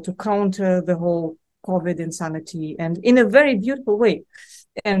example, to counter the whole COVID insanity, and in a very beautiful way.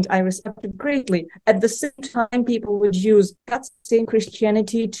 And I respect it greatly. At the same time, people would use that same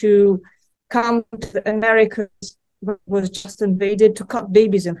Christianity to come to the Americas was just invaded, to cut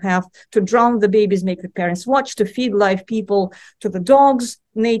babies in half, to drown the babies, make the parents watch, to feed live people to the dogs,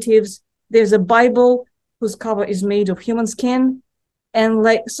 natives. There's a Bible whose cover is made of human skin. And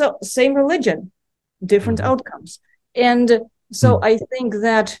so same religion, different outcomes. And so I think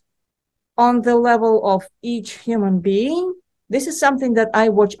that on the level of each human being, this is something that I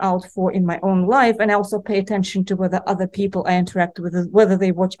watch out for in my own life, and I also pay attention to whether other people I interact with, whether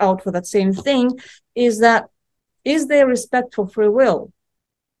they watch out for that same thing, is there respect for free will?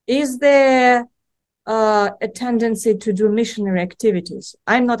 Is there a tendency to do missionary activities?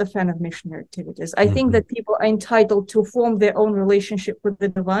 I'm not a fan of missionary activities. I think that people are entitled to form their own relationship with the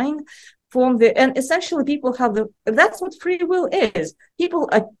divine, and essentially people have that's what free will is. People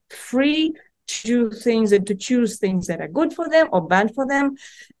are free to do things and to choose things that are good for them or bad for them.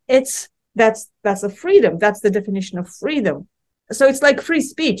 That's a freedom. That's the definition of freedom. So it's like free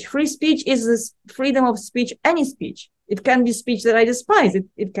speech. Free speech is this freedom of speech, any speech. It can be speech that I despise.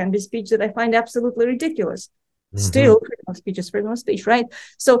 It can be speech that I find absolutely ridiculous. Still, freedom of speech is freedom of speech, right?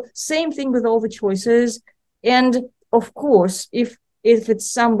 So same thing with all the choices. And of course, if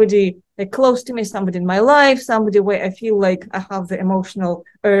it's somebody close to me, somebody in my life, somebody where I feel like I have the emotional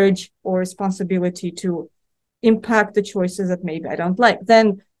urge or responsibility to impact the choices that maybe I don't like,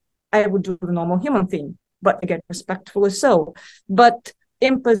 then I would do the normal human thing, but again, respectfully so. But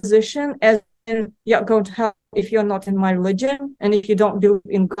imposition, as in you're going to have, if you're not in my religion and if you don't believe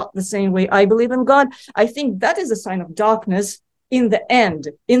in God the same way I believe in God, I think that is a sign of darkness in the end.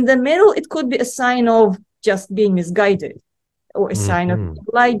 In the middle, it could be a sign of just being misguided or a sign of being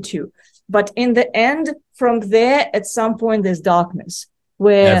lied to. But in the end, from there, at some point, there's darkness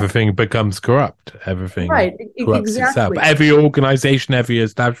where everything becomes corrupt. Everything corrupts itself. Exactly. Every organization, every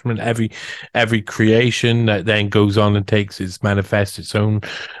establishment, every creation that then goes on and manifests its own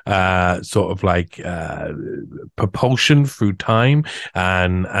sort of like propulsion through time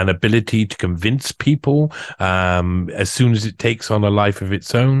and an ability to convince people. As soon as it takes on a life of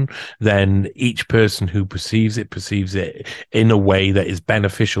its own, then each person who perceives it in a way that is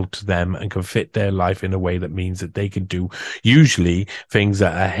beneficial to them and can fit their life in a way that means that they can do usually things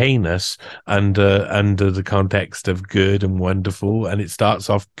that are heinous under the context of good and wonderful, and it starts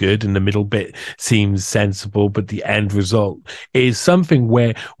off good and the middle bit seems sensible, but the end result is something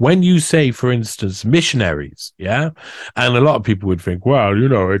where, when you say, for instance, missionaries, and a lot of people would think, well,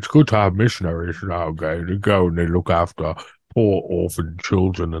 it's good to have missionaries now, they go and they look after poor orphan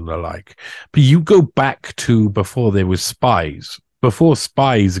children and the like, but you go back to before there was spies, before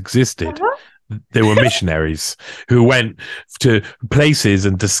spies existed. There were missionaries who went to places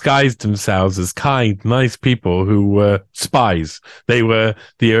and disguised themselves as kind, nice people who were spies. They were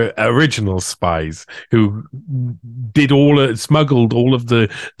the original spies who smuggled all of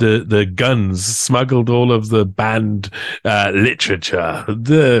the guns, smuggled all of the banned literature.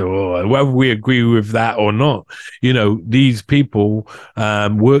 Whether we agree with that or not, these people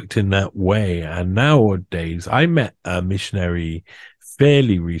worked in that way. And nowadays, I met a missionary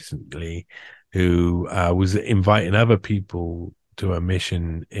fairly recently who was inviting other people to a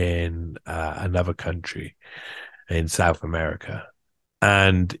mission in another country in South America.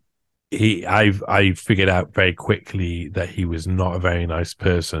 And I figured out very quickly that he was not a very nice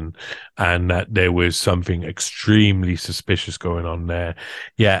person and that there was something extremely suspicious going on there.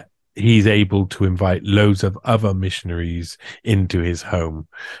 Yeah, he's able to invite loads of other missionaries into his home.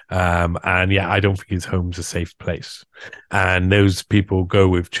 And yeah, I don't think his home's a safe place. And those people go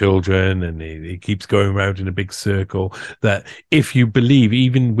with children, and he keeps going around in a big circle. That if you believe,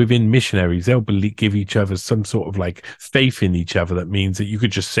 even within missionaries, they'll give each other some sort of like faith in each other. That means that you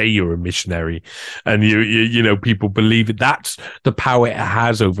could just say you're a missionary, and people believe it. That's the power it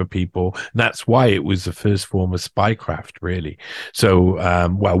has over people. And that's why it was the first form of spycraft, really. So,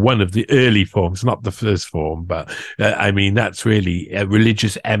 well, one of the early forms, not the first form, but I mean, that's really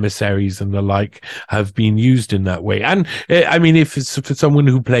religious emissaries and the like have been used in that way. And I mean, if it's for someone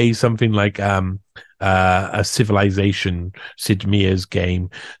who plays something like a Civilization, Sid Meier's game,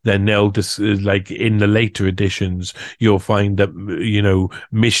 then they'll just like in the later editions, you'll find that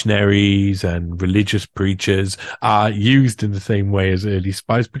missionaries and religious preachers are used in the same way as early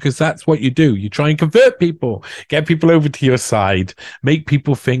spies, because that's what you do. You try and convert people, get people over to your side, make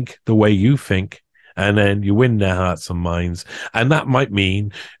people think the way you think, and then you win their hearts and minds. And that might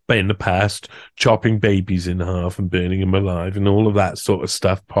mean, but in the past, chopping babies in half and burning them alive and all of that sort of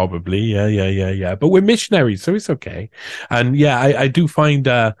stuff, probably. Yeah. But we're missionaries, so it's okay. And yeah, I do find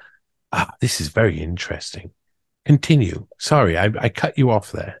this is very interesting. Continue. Sorry, I cut you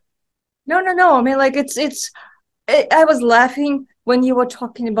off there. No. I mean, like I was laughing when you were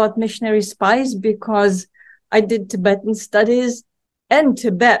talking about missionary spies because I did Tibetan studies, and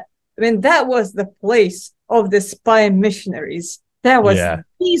Tibet, I mean, that was the place of the spy missionaries. That was Yeah.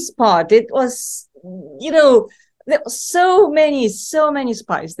 the spot. It was, there were so many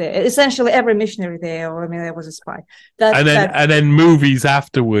spies there. Essentially, every missionary there, or I mean, there was a spy. And then That and then movies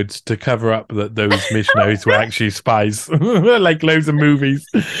afterwards to cover up that those missionaries were actually spies, like loads of movies.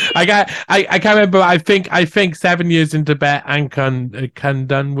 I can't remember. I think 7 Years in Tibet and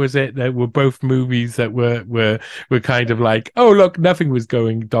Kundun, was it? That were both movies that were kind of like, oh look, nothing was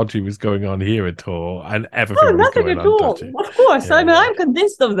going dodgy was going on here at all, and no, everything was nothing going at on all. dodgy. Of course, I Yeah, mean, yeah, I'm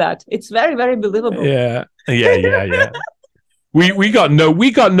convinced of that. It's very, very believable. yeah. We got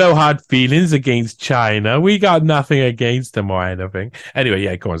no hard feelings against China. We got nothing against them or anything. Anyway,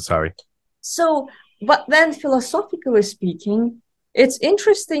 yeah, go on. Sorry. So, but then philosophically speaking, it's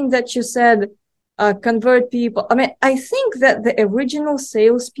interesting that you said convert people. I mean, I think that the original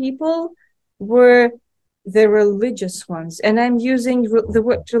salespeople were the religious ones, and I'm using the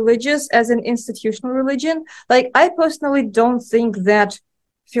word religious as an institutional religion. Like, I personally don't think that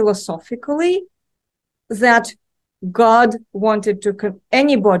philosophically that God wanted to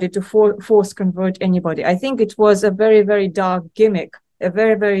anybody to force convert anybody. I think it was a very, very dark gimmick, a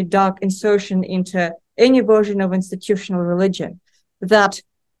very, very dark insertion into any version of institutional religion. That,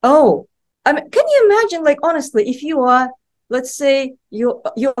 oh, I mean, can you imagine, like, honestly, if you are, let's say, you're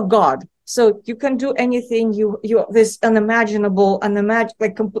God, so you can do anything. You're this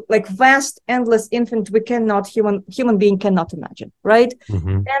like vast, endless, infinite. We cannot human being cannot imagine, right?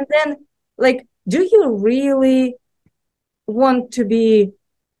 Mm-hmm. And then, like, do you really want to be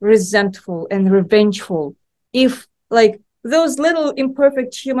resentful and revengeful if, like, those little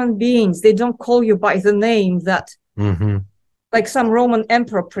imperfect human beings, they don't call you by the name that, Mm-hmm. like, some Roman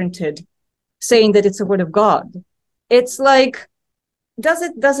emperor printed saying that it's a word of God? It's like, does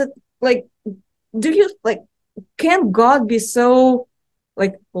it like, do you, like, can God be so,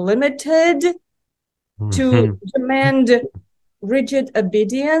 like, limited to Mm-hmm. demand rigid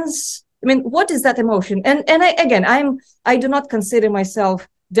obedience? I mean, what is that emotion? And I do not consider myself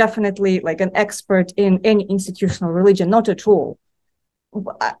definitely like an expert in any institutional religion, not at all.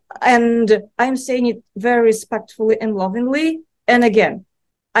 And I'm saying it very respectfully and lovingly. And again,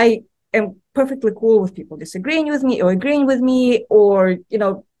 I am perfectly cool with people disagreeing with me or agreeing with me, or,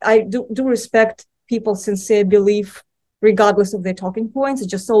 I do respect people's sincere belief, regardless of their talking points.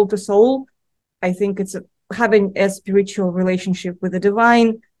 It's just soul to soul. I think having a spiritual relationship with the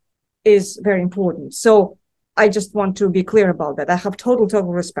divine is very important. So I just want to be clear about that. I have total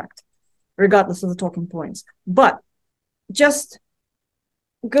respect, regardless of the talking points. But just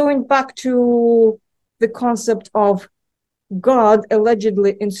going back to the concept of God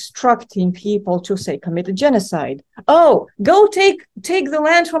allegedly instructing people to, say, commit a genocide. Oh, go take the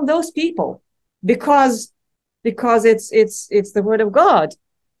land from those people because it's the word of God.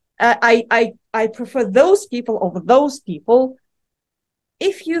 I prefer those people over those people.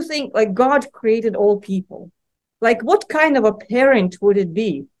 If you think, like, God created all people, like, what kind of a parent would it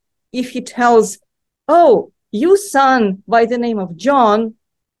be if he tells, oh, you son by the name of John,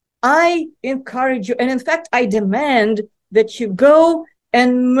 I encourage you, and in fact, I demand that you go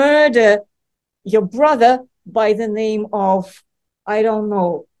and murder your brother by the name of, I don't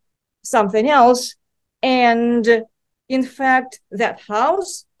know, something else, and in fact, that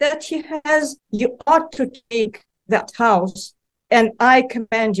house that he has, you ought to take that house, and I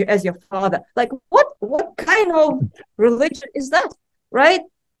command you as your father. Like, what kind of religion is that, right?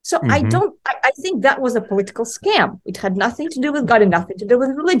 So I Mm-hmm. don't, I think that was a political scam. It had nothing to do with God and nothing to do with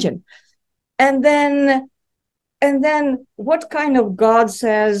religion. And then, and then what kind of God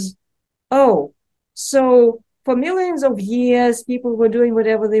says, oh, so for millions of years, people were doing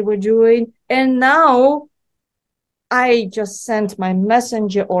whatever they were doing, and now I just sent my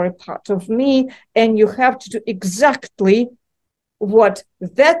messenger or a part of me, and you have to do exactly what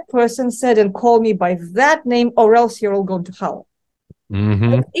that person said and call me by that name, or else you're all going to hell. Mm-hmm.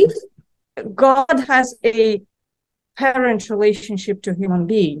 Like, if God has a parent relationship to human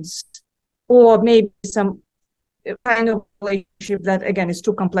beings, or maybe some kind of relationship that, again, is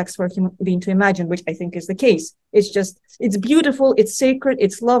too complex for a human being to imagine, which I think is the case. It's beautiful, it's sacred,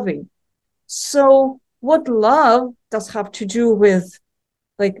 it's loving. So what love does have to do with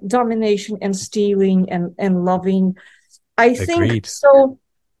like domination and stealing and loving? I think Agreed. so.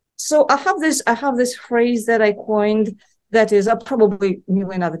 So I have this phrase that I coined, that is, probably a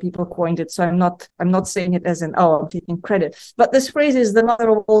million other people coined it, so I'm not saying it as an, oh, I'm taking credit, but this phrase is the mother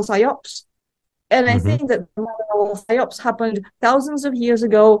of all psyops. And I Mm-hmm. think that the mother of all psyops happened thousands of years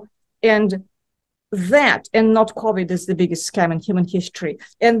ago, and that, and not COVID, is the biggest scam in human history.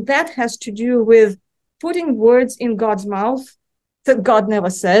 And that has to do with putting words in God's mouth that God never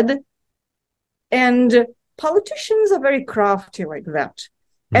said. And politicians are very crafty like that.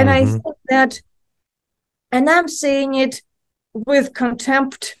 And I Mm-hmm. think that, and I'm saying it with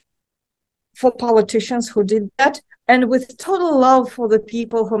contempt for politicians who did that, and with total love for the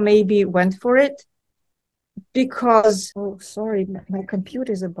people who maybe went for it. Because, oh, sorry, my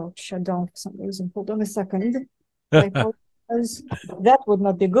computer is about to shut down for some reason. Hold on a second. I apologize. That would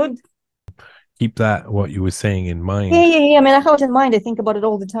not be good. Keep that what you were saying in Yeah, mind. yeah, yeah. I mean, I have it in mind. I think about it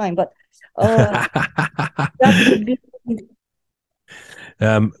all the time. But uh, that would be.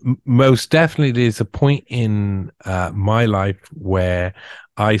 Most definitely, there's a point in my life where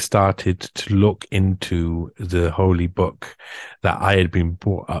I started to look into the holy book that I had been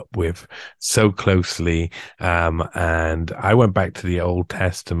brought up with so closely. And I went back to the Old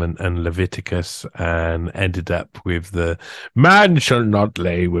Testament and Leviticus and ended up with the man shall not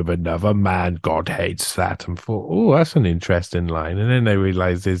lay with another man. God hates that. And thought, oh, that's an interesting line. And then I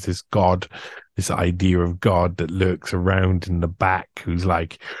realized there's this God, this idea of God that lurks around in the back, who's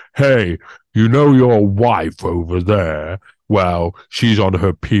like, hey, you know your wife over there? Well, she's on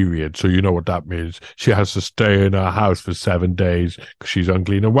her period, so you know what that means. She has to stay in her house for 7 days because she's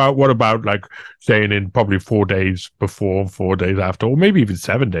unclean. And what about like staying in probably 4 days before, 4 days after, or maybe even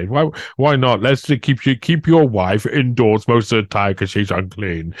 7 days? Why not? Let's keep your wife indoors most of the time because she's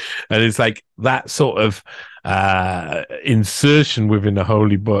unclean. And it's like that sort of insertion within the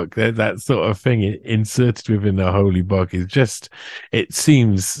holy book, that sort of thing inserted within the holy book is just, it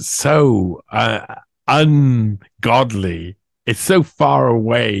seems so ungodly. It's so far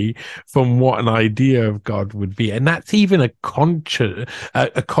away from what an idea of God would be, and that's even a conscious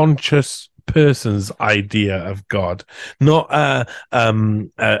person's idea of God, not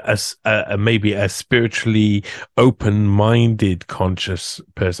maybe a spiritually open-minded conscious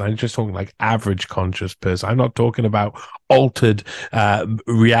person. I'm just talking like average conscious person. I'm not talking about altered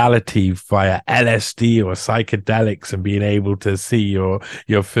reality via LSD or psychedelics and being able to see your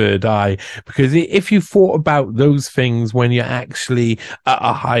third eye. Because if you thought about those things when you're actually at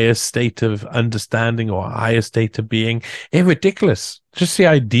a higher state of understanding or a higher state of being, it's ridiculous. Just the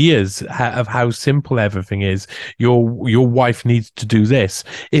ideas of how simple everything is. Your wife needs to do this.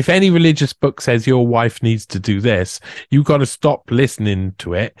 If any religious book says your wife needs to do this, you've got to stop listening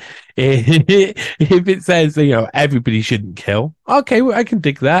to it. If it says, everybody shouldn't kill, okay, well, I can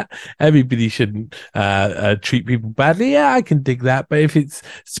dig that. Everybody shouldn't treat people badly, yeah, I can dig that. But if it's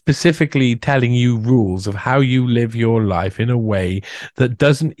specifically telling you rules of how you live your life in a way that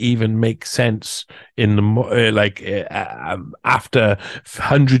doesn't even make sense in the after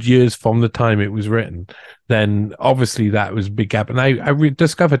 100 years from the time it was written, then obviously that was a big gap. And I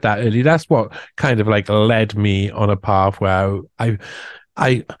discovered that early. That's what kind of like led me on a path where I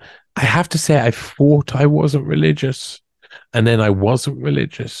I have to say I thought I wasn't religious, and then I wasn't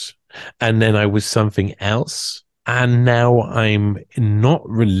religious, and then I was something else, and now I'm not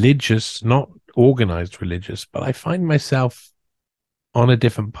religious, not organized religious, but I find myself on a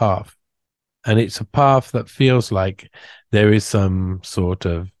different path. And it's a path that feels like there is some sort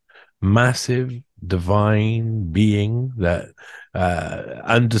of massive divine being that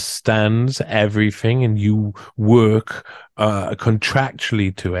understands everything, and you work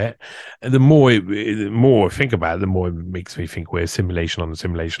contractually to it. And the more I think about it, the more it makes me think we're simulation on the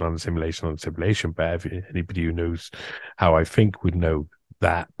simulation on the simulation on the simulation. But anybody who knows how I think would know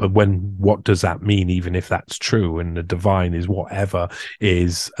that. But what does that mean, even if that's true, and the divine is whatever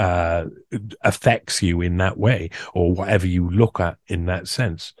is affects you in that way, or whatever you look at in that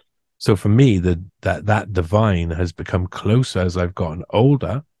sense. So for me, that divine has become closer as I've gotten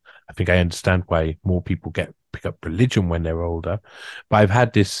older. I think I understand why more people pick up religion when they're older. But I've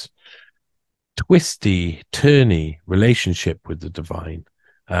had this twisty, turny relationship with the divine,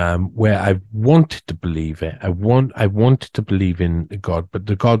 where I wanted to believe it. I wanted to believe in God, but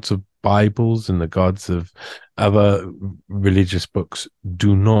the gods of Bibles and the gods of other religious books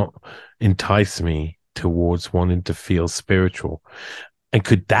do not entice me towards wanting to feel spiritual. And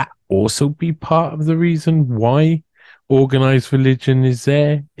could that also be part of the reason why organized religion is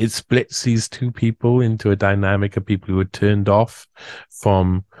there? It splits these two people into a dynamic of people who are turned off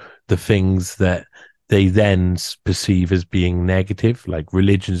from the things that they then perceive as being negative. Like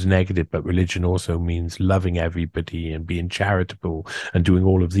religion's negative, but religion also means loving everybody and being charitable and doing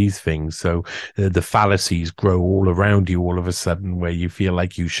all of these things. So the fallacies grow all around you all of a sudden, where you feel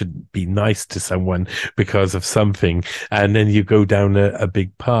like you should be nice to someone because of something, and then you go down a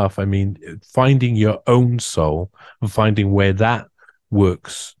big path. I mean, finding your own soul and finding where that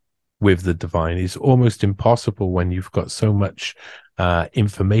works with the divine is almost impossible when you've got so much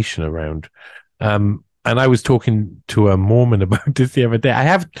information around. And I was talking to a Mormon about this the other day. I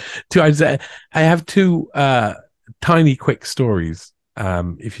have two tiny quick stories,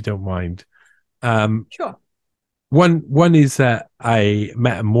 if you don't mind. Um, Sure. one is that I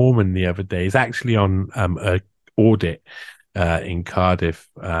met a Mormon the other day. He's actually on a audit in Cardiff,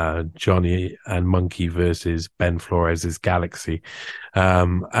 Johnny and Monkey versus Ben Flores's Galaxy.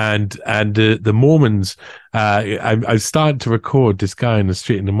 And the Mormons, I started to record this guy in the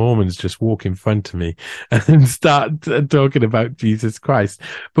street, and the Mormons just walk in front of me and start talking about Jesus Christ.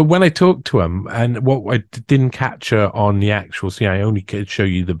 But when I talked to him, and what I didn't capture on the actual, see, I only could show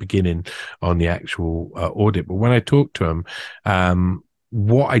you the beginning on the actual audit. But when I talked to him,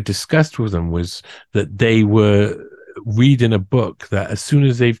 what I discussed with them was that they were reading a book that as soon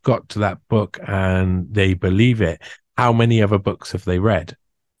as they've got to that book and they believe it, how many other books have they read?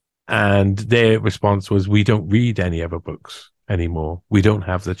 And their response was, we don't read any other books anymore. We don't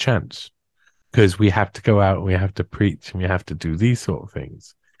have the chance because we have to go out and we have to preach and we have to do these sort of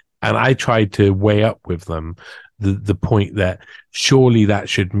things. And I tried to weigh up with them the point that surely that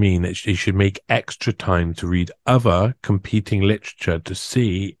should mean that they should make extra time to read other competing literature to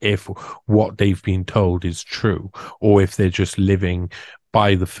see if what they've been told is true, or if they're just living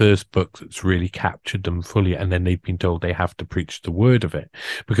by the first book that's really captured them fully, and then they've been told they have to preach the word of it.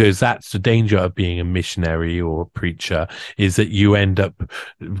 Because that's the danger of being a missionary or a preacher, is that you end up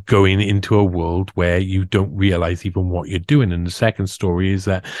going into a world where you don't realize even what you're doing. And the second story is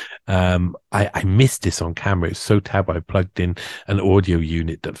that I missed this on camera. It's so terrible. I plugged in an audio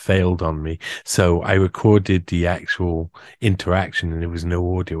unit that failed on me, so I recorded the actual interaction and there was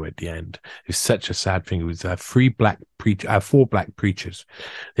no audio at the end. It was such a sad thing. It was four black preachers.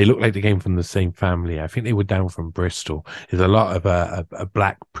 They looked like they came from the same family. I think they were down from Bristol. There's a lot of a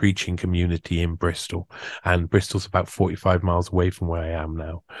black preaching community in Bristol, and Bristol's about 45 miles away from where I am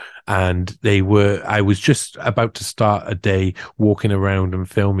now. And I was just about to start a day walking around and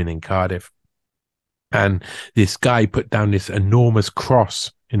filming in Cardiff, and this guy put down this enormous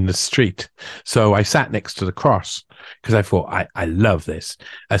cross in the street. So I sat next to the cross because I thought, I love this.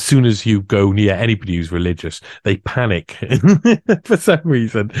 As soon as you go near anybody who's religious, they panic for some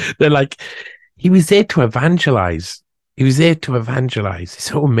reason. They're like, he was there to evangelize. He was there to evangelize. It's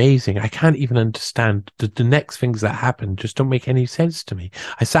so amazing. I can't even understand the next things that happen. Just don't make any sense to me.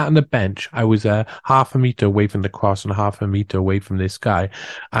 I sat on the bench. I was half a meter away from the cross and half a meter away from this guy.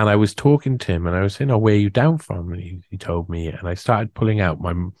 And I was talking to him and I was saying, oh, where are you down from? And he told me. And I started pulling out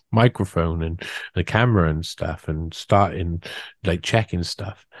my microphone and the camera and stuff and starting like checking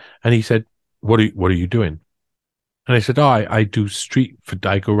stuff. And he said, what are you doing? And I said, oh, I go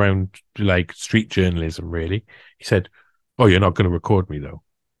around like street journalism, really. He said, oh, you're not going to record me, though.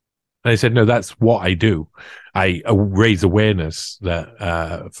 And I said, no, that's what I do. I raise awareness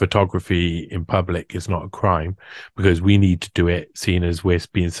that photography in public is not a crime, because we need to do it, seeing as we're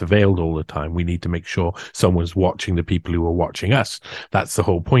being surveilled all the time. We need to make sure someone's watching the people who are watching us. That's the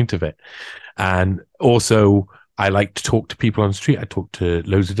whole point of it. And also, I like to talk to people on the street. I talk to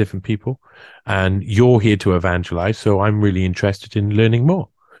loads of different people, and you're here to evangelize. So I'm really interested in learning more.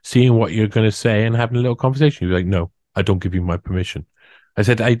 seeing what you're going to say and having a little conversation. You're like, no, I don't give you my permission. I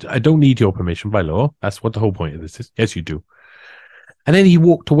said, I don't need your permission by law. That's what the whole point of this is. Yes, you do. And then he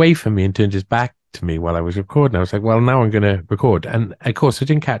walked away from me and turned his back to me while I was recording. I was like, well, now I'm going to record. And of course, I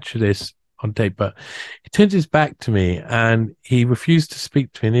didn't catch this on tape, but he turned his back to me and he refused to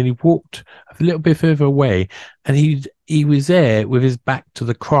speak to me. And then he walked a little bit further away and he was there with his back to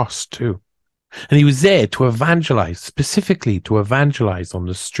the cross too. And he was there to evangelize, specifically to evangelize on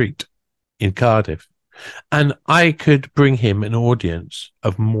the street in Cardiff. And I could bring him an audience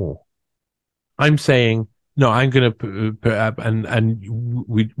of more. I'm saying, no, I'm going to put up and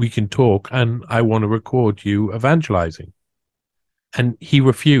we can talk and I want to record you evangelizing. And he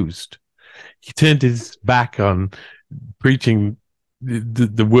refused. He turned his back on preaching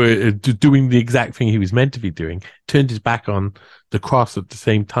the word, doing the exact thing he was meant to be doing, turned his back on the cross at the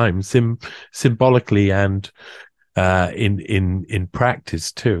same time, symbolically and in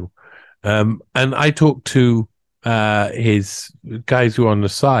practice too. And I talked to his guys who were on the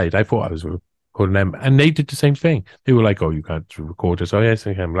side. I thought I was recording them, and they did the same thing. They were like, "Oh, you can't record us." Oh, yes,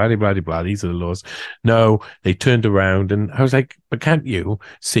 I can. Blah blah blah. These are the laws. No, they turned around, and I was like, "But can't you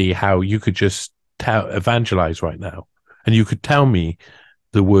see how you could just evangelize right now, and you could tell me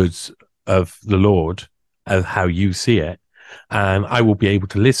the words of the Lord of how you see it?" And I will be able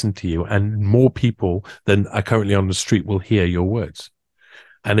to listen to you, and more people than are currently on the street will hear your words.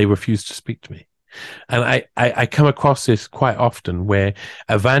 And they refused to speak to me. And I come across this quite often where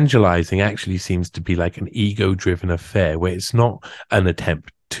evangelizing actually seems to be like an ego-driven affair, where it's not an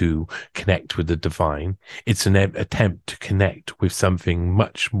attempt to connect with the divine. It's an attempt to connect with something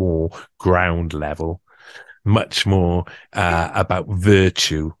much more ground level, much more about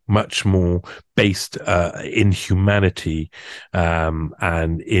virtue, much more based in humanity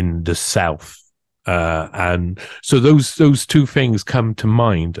and in the self. And so those two things come to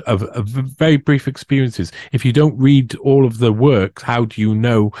mind of very brief experiences. If you don't read all of the works, how do you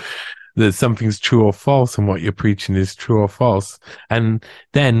know that something's true or false and what you're preaching is true or false? And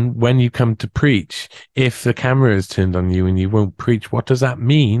then when you come to preach, if the camera is turned on you and you won't preach, what does that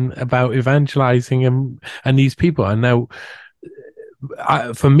mean about evangelizing and these people? And now,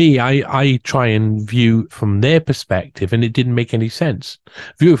 for me, I try and view from their perspective, and it didn't make any sense.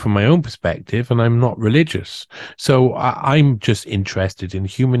 View it from my own perspective, and I'm not religious, so I'm just interested in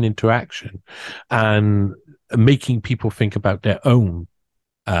human interaction and making people think about their own,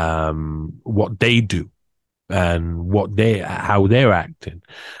 what they do and how they're acting.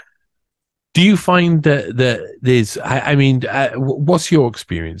 Do you find that there's? I mean, what's your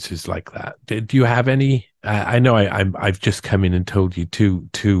experiences like that? Do you have any? I know I've just come in and told you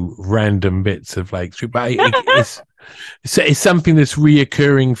two random bits of like, but it's something that's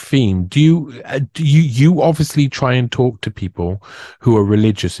reoccurring theme. Do you obviously try and talk to people who are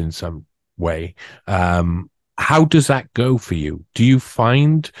religious in some way? How does that go for you? Do you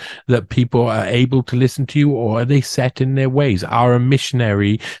find that people are able to listen to you, or are they set in their ways? Are a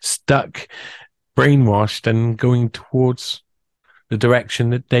missionary stuck, brainwashed, and going towards the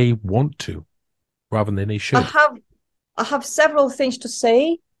direction that they want to rather than they should? I have several things to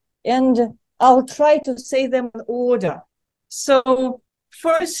say, and I'll try to say them in order. So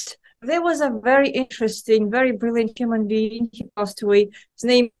first, there was a very interesting, very brilliant human being. He passed away. His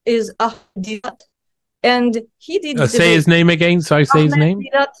name is Ahmed. And he did say his name again. Sorry, say his name.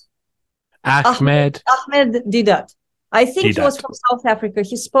 Ahmed Didat. I think he was from South Africa.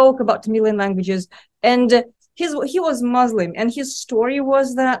 He spoke about Tamilian languages, and he was Muslim. And his story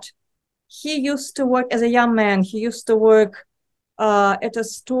was that he used to work as a young man. He used to work at a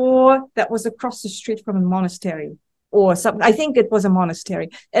store that was across the street from a monastery or something. I think it was a monastery.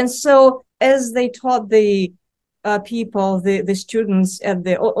 And so as they taught the people, the students at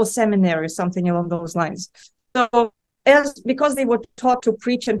the or seminary, something along those lines. So because they were taught to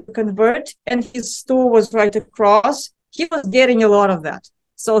preach and to convert, and his store was right across, he was getting a lot of that.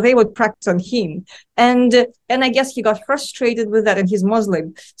 So they would practice on him. And I guess he got frustrated with that, and he's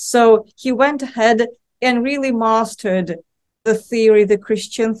Muslim. So he went ahead and really mastered the theory, the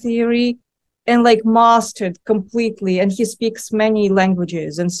Christian theory, and like mastered completely. And he speaks many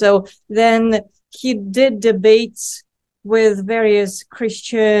languages. And so then he did debates with various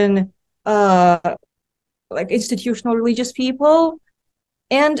Christian, like institutional religious people.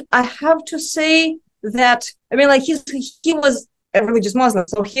 And I have to say that, I mean, like he was a religious Muslim.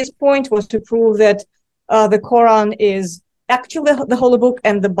 So his point was to prove that the Quran is actually the holy book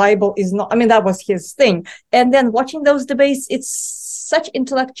and the Bible is not. I mean, that was his thing. And then watching those debates, it's such an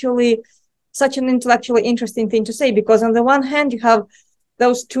intellectually interesting thing to say, because on the one hand, you have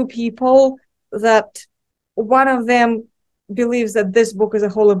those two people that one of them believes that this book is a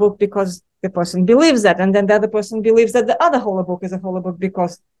holy book because the person believes that, and then the other person believes that the other holy book is a holy book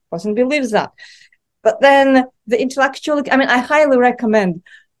because the person believes that. But then the intellectual, I mean, I highly recommend,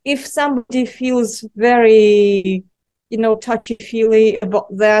 if somebody feels very, touchy-feely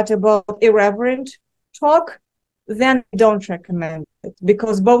about that, about irreverent talk, then I don't recommend it,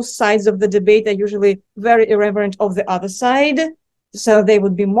 because both sides of the debate are usually very irreverent of the other side. So they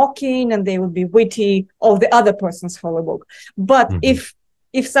would be mocking and they would be witty of the other person's holy book. But Mm-hmm.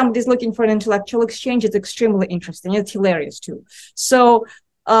 if somebody's looking for an intellectual exchange, it's extremely interesting. It's hilarious too. So,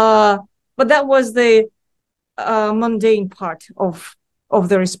 but that was the mundane part of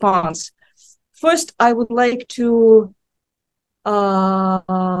the response. First, I would like to,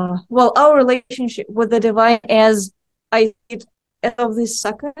 our relationship with the divine, as I did of this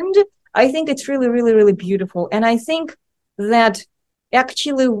second, I think it's really, really, really beautiful. And I think that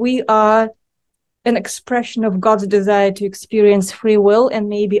actually we are an expression of God's desire to experience free will and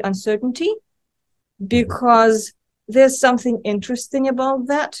maybe uncertainty, because there's something interesting about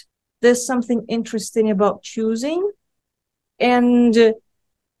that. There's something interesting about choosing and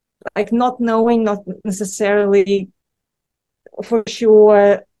like not knowing, not necessarily for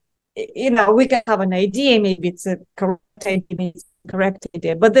sure. We can have an idea, maybe it's a correct idea, maybe it's a correct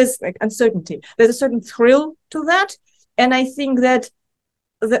idea, but there's like uncertainty. There's a certain thrill to that. And I think that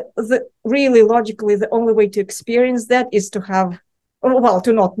the really logically, the only way to experience that is to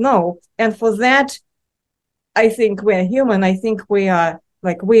to not know. And for that, I think we're human. I think we are,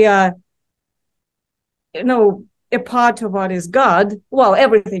 a part of what is God. Well,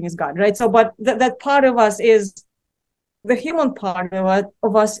 everything is God, right? So, but that part of us is the human part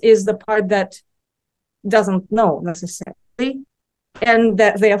of us is the part that doesn't know necessarily, and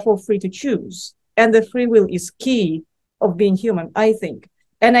that therefore free to choose. And the free will is key of being human, I think.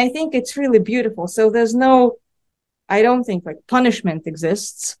 And I think it's really beautiful. So I don't think like punishment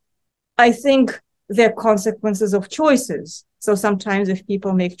exists. I think there are consequences of choices. So sometimes if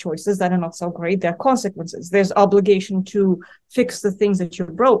people make choices that are not so great, there are consequences. There's obligation to fix the things that you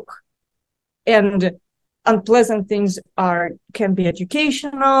broke. And unpleasant things can be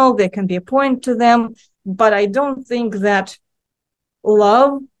educational, there can be a point to them. But I don't think that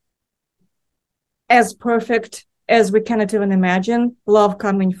love, as perfect as we cannot even imagine, love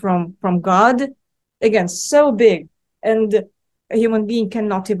coming from God, again, so big, and a human being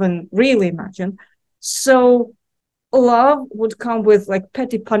cannot even really imagine. So love would come with like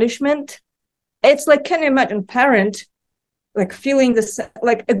petty punishment. It's like, can you imagine parent like feeling this,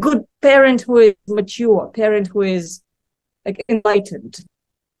 like a good parent who is mature, parent who is like enlightened?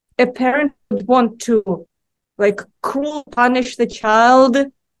 A parent would want to like cruel punish the child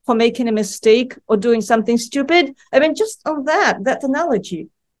for making a mistake or doing something stupid. I mean, just on that analogy,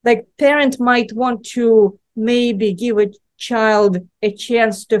 like parent might want to maybe give a child a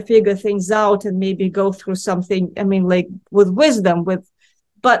chance to figure things out and maybe go through something, I mean, like with wisdom,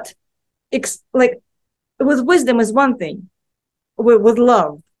 but like with wisdom is one thing, with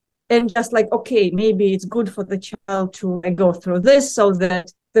love, and just like, okay, maybe it's good for the child to go through this so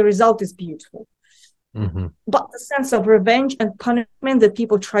that the result is beautiful. Mm-hmm. But the sense of revenge and punishment that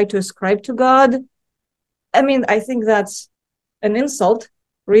people try to ascribe to God, I mean, I think that's an insult,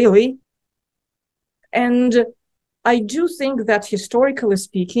 really. And I do think that historically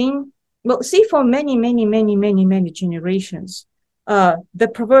speaking, well, see, for many, many, many, many, many generations, the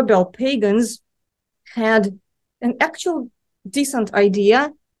proverbial pagans had an actual decent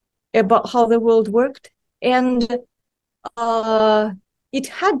idea about how the world worked. And it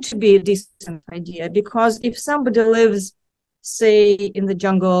had to be a decent idea, because if somebody lives, say, in the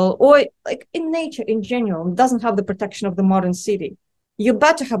jungle or like in nature in general, doesn't have the protection of the modern city, you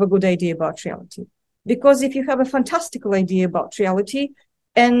better have a good idea about reality. Because if you have a fantastical idea about reality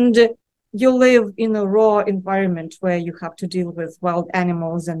and you live in a raw environment where you have to deal with wild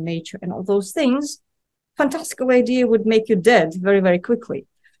animals and nature and all those things, fantastical idea would make you dead very, very quickly.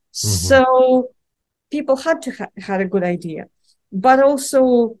 Mm-hmm. So people had to had a good idea, but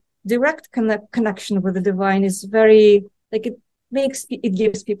also direct connection with the divine is very, like, it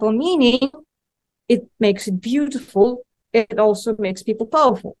gives people meaning, it makes it beautiful, it also makes people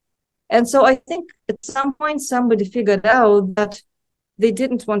powerful. And so I think at some point somebody figured out that they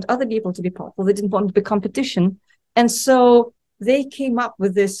didn't want other people to be powerful, they didn't want to be competition, and so they came up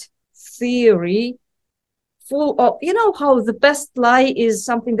with this theory full of, how the best lie is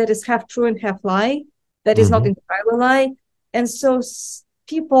something that is half true and half lie, that is not Mm-hmm. entirely a lie. And so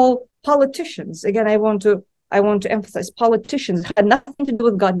politicians, again, I want to emphasize, politicians had nothing to do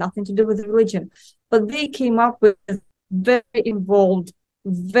with God, nothing to do with religion, but they came up with very involved,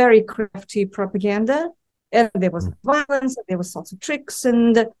 very crafty propaganda and there was Mm. violence, and there was sorts of tricks,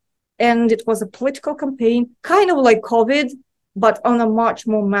 and it was a political campaign, kind of like COVID, but on a much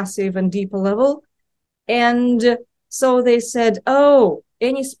more massive and deeper level. And so they said, oh,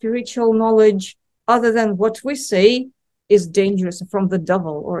 any spiritual knowledge other than what we say is dangerous, from the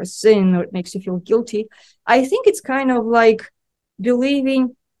devil or a sin, or it makes you feel guilty. I think it's kind of like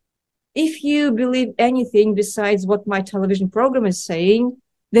believing, if you believe anything besides what my television program is saying,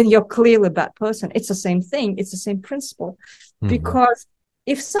 then you're clearly a bad person. It's the same thing. It's the same principle. Mm-hmm. Because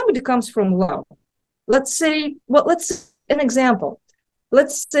if somebody comes from love, let's say, well, let's an example.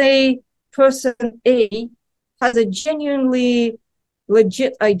 Let's say person A has a genuinely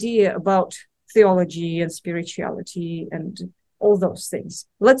legit idea about theology and spirituality and all those things.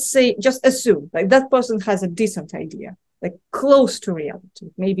 Let's say, just assume like that person has a decent idea, like close to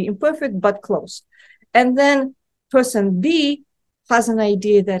reality, maybe imperfect, but close. And then person B has an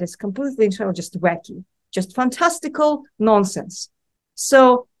idea that is completely just wacky, just fantastical nonsense.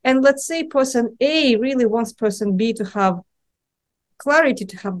 So, and let's say person A really wants person B to have clarity,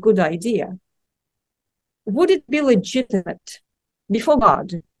 to have good idea. Would it be legitimate before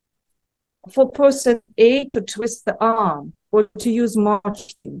God for person A to twist the arm or to use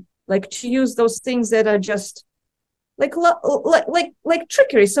marketing, like to use those things that are just like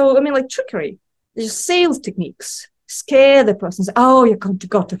trickery? So I mean, like trickery, just sales techniques, scare the person. Say, oh, you're going to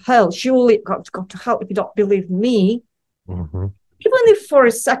go to hell. Surely you're going to go to hell if you don't believe me. Mm-hmm. Even if for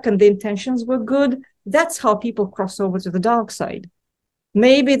a second the intentions were good, that's how people cross over to the dark side.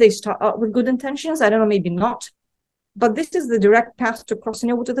 Maybe they start out with good intentions. I don't know, maybe not. But this is the direct path to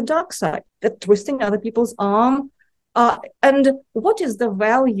crossing over to the dark side, that twisting other people's arm. And what is the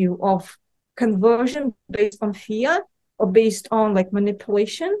value of conversion based on fear or based on like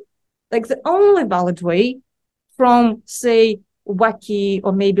manipulation? Like the only valid way from, say, wacky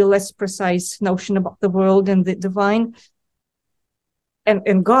or maybe less precise notion about the world and the divine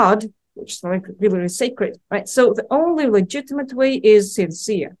and God, which is like really sacred, right? So the only legitimate way is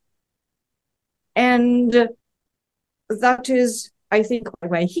sincere. And that is, I think, why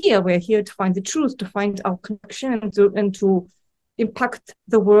we're here. We're here to find the truth, to find our connection, and to impact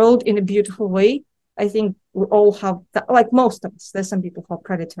the world in a beautiful way. I think we all have that, like most of us. There's some people who are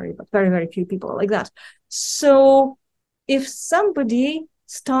predatory, but very, very few people are like that. So if somebody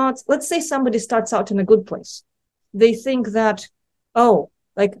starts, let's say somebody starts out in a good place, they think that, oh,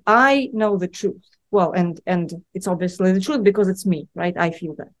 like I know the truth. Well, and it's obviously the truth because it's me, right? I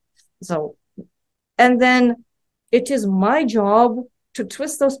feel that. So, and then it is my job to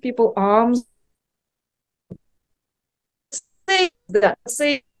twist those people's arms, say that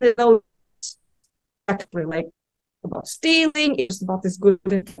no, actually like about stealing, it's about this good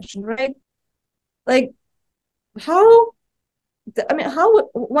intention, right? Like how, I mean, how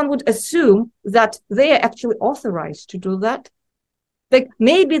one would assume that they are actually authorized to do that. Like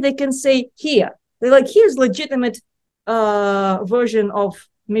maybe they can say here, they're like, here's legitimate version of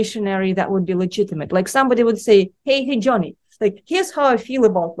missionary that would be legitimate. Like somebody would say, hey, Johnny, like here's how I feel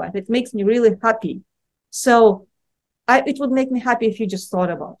about life. It makes me really happy. So it would make me happy if you just thought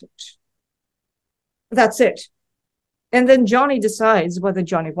about it. That's it. And then Johnny decides whether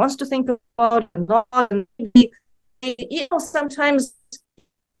Johnny wants to think about it or not. And maybe, sometimes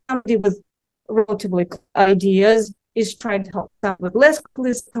somebody with relatively clear ideas is trying to help them with less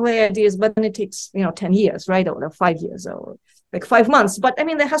clear ideas, but then it takes 10 years, right? Or 5 years or like 5 months. But I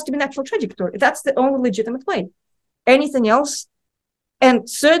mean, there has to be natural trajectory. That's the only legitimate way. Anything else, and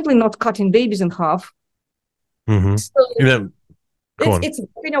certainly not cutting babies in half. Mm-hmm. So Yeah, go on. it's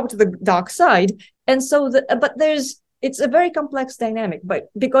over to the dark side. And so but it's a very complex dynamic, but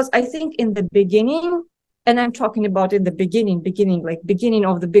because I think in the beginning, and I'm talking about in the beginning, like beginning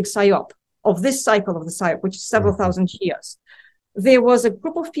of the big psyop, of this cycle of the psyop, which is several thousand years, there was a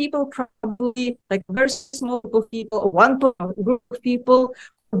group of people, probably like a very small group of people, one group of people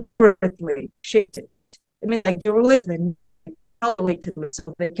who deliberately shaped it. I mean, like they were living, so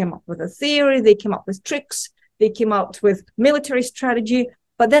they came up with a theory, they came up with tricks, they came out with military strategy.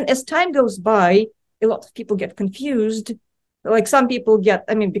 But then as time goes by, a lot of people get confused. Like some people get,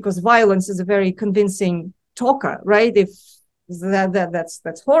 I mean, because violence is a very convincing talker, right? If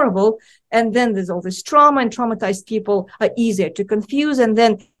that's horrible. And then there's all this trauma, and traumatized people are easier to confuse. And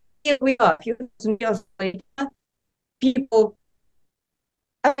then here we are, a few thousand years later, people,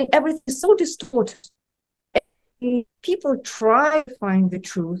 I mean, everything is so distorted. People try to find the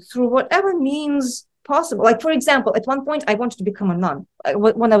truth through whatever means possible. Like, for example, at one point, I wanted to become a nun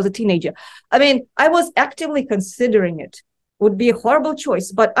when I was a teenager. I mean, I was actively considering it. Would be a horrible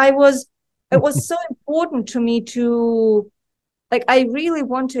choice, but it was so important to me to, like, I really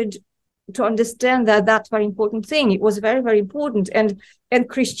wanted to understand that that's a very important thing. It was very, very important. And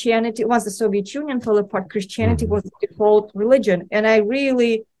Christianity, once the Soviet Union fell apart, Christianity was the default religion. And I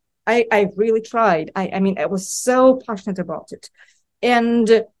really tried. I mean, I was so passionate about it. And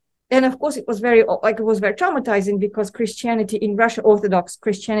of course it was very traumatizing, because Christianity in Russia, Orthodox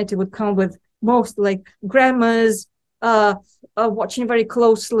Christianity, would come with most like grammars, watching very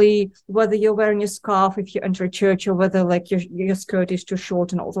closely whether you're wearing a scarf if you enter a church, or whether like your skirt is too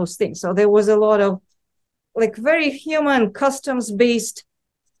short, and all those things. So there was a lot of like very human customs based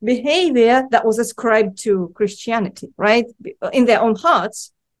behavior that was ascribed to Christianity, right, in their own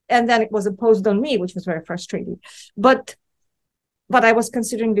hearts, and then it was imposed on me, which was very frustrating. But I was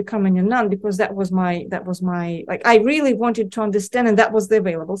considering becoming a nun, because that was my like, I really wanted to understand, and that was the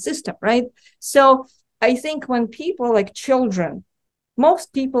available system, right? So I think when people, like children,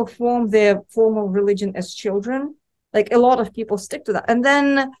 most people form their formal religion as children. Like a lot of people stick to that. And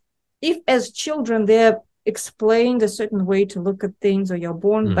then if as children they're explained a certain way to look at things, or you're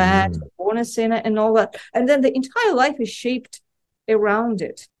born bad, you're born a sinner, and all that, and then the entire life is shaped around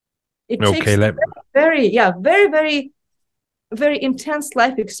it. It takes very, very intense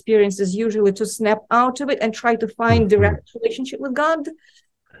life experiences usually to snap out of it and try to find direct relationship with God,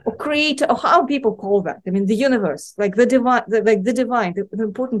 or create, or how people call that. I mean, the universe, like the divine, the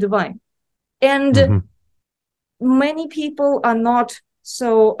important divine. And many people are not,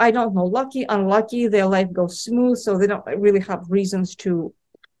 so I don't know, lucky, unlucky, their life goes smooth, so they don't really have reasons to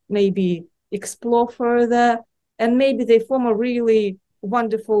maybe explore further. And maybe they form a really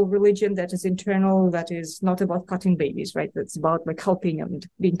wonderful religion that is internal, that is not about cutting babies, right? That's about like helping and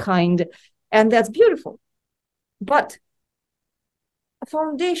being kind. And that's beautiful. But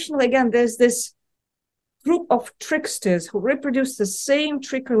foundationally, again, there's this group of tricksters who reproduce the same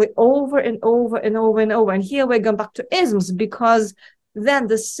trickery over and over and over and over. And here we're going back to isms, because then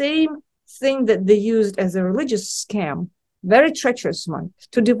the same thing that they used as a religious scam, very treacherous one,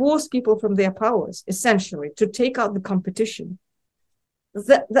 to divorce people from their powers, essentially, to take out the competition.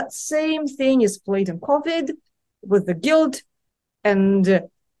 That same thing is played in COVID with the guilt and,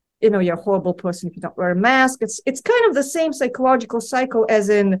 you're a horrible person if you don't wear a mask. It's kind of the same psychological cycle as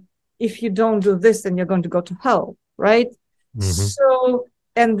in, if you don't do this, then you're going to go to hell, right? So,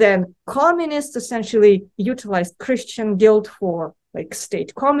 and then communists essentially utilized Christian guilt for like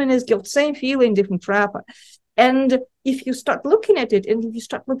state communist guilt, same feeling, different wrapper. And if you start looking at it, and if you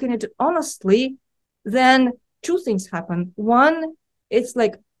start looking at it honestly, then two things happen. One, it's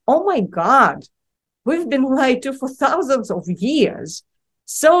like, oh my God, we've been lied to for thousands of years,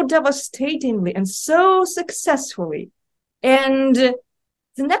 so devastatingly and so successfully. And the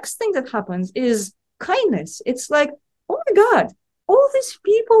next thing that happens is kindness. It's like, oh my God, all these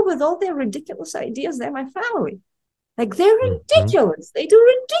people with all their ridiculous ideas, they're my family. Like, they're ridiculous. They do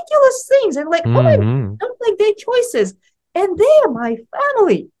ridiculous things. And like, oh, I don't like their choices. And they are my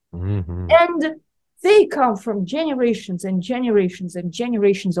family. And they come from generations and generations and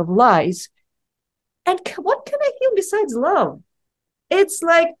generations of lies. And what can I feel besides love? It's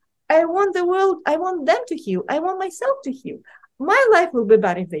like, I want the world, I want them to heal. I want myself to heal. My life will be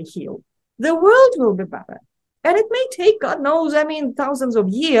better if they heal. The world will be better. And it may take, God knows, thousands of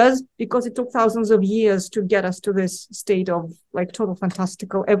years, because it took thousands of years to get us to this state of like total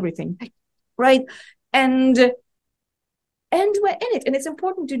fantastical everything, right? And we're in it. And it's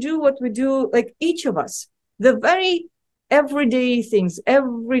important to do what we do, like each of us, the very everyday things,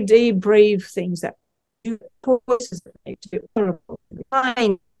 everyday brave things that do, choices that make, to be honorable, to be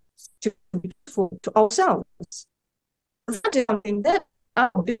kind, to be truthful to ourselves. That is something that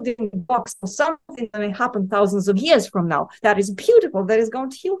building blocks for something that may happen thousands of years from now. That is beautiful. That is going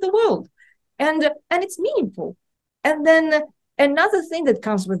to heal the world. And it's meaningful. And then another thing that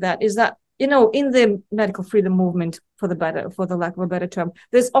comes with that is that, in the medical freedom movement, for the lack of a better term,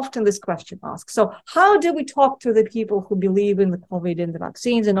 there's often this question asked. So how do we talk to the people who believe in the COVID and the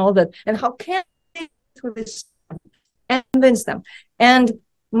vaccines and all that? And how can we through this and convince them? And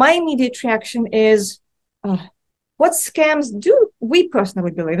my immediate reaction is, what scams do we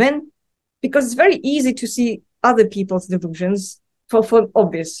personally believe in? Because it's very easy to see other people's delusions for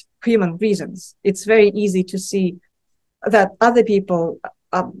obvious human reasons. It's very easy to see that other people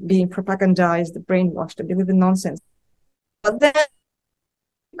are being propagandized, brainwashed, and believe in nonsense. But then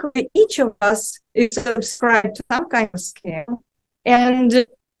each of us is subscribed to some kind of scam. And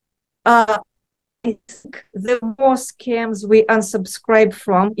I think the more scams we unsubscribe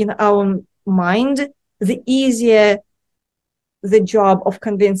from in our mind, the easier the job of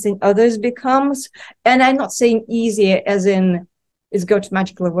convincing others becomes. And I'm not saying easier as in it's going to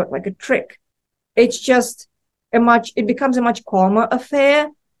magically work like a trick. It's just it becomes a much calmer affair.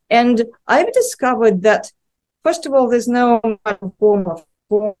 And I've discovered that, first of all, there's no form of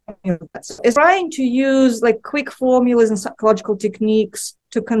formula. It's trying to use like quick formulas and psychological techniques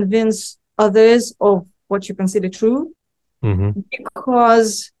to convince others of what you consider true,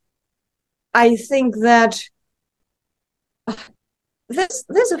 because I think that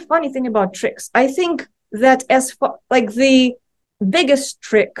there's a funny thing about tricks. I think that as far like the biggest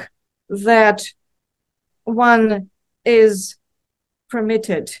trick that one is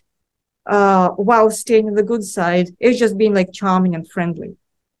permitted while staying on the good side is just being like charming and friendly,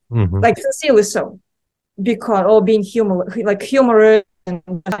 like sincerely so, because or being humorous,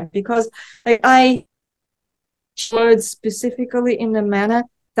 and because like, I words specifically in a manner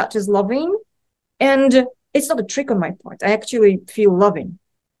that is loving, and it's not a trick on my part. I actually feel loving,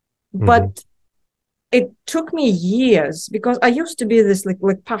 but it took me years because I used to be this like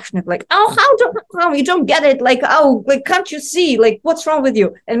passionate, like, oh, how you don't get it, like, oh, like, can't you see, like, what's wrong with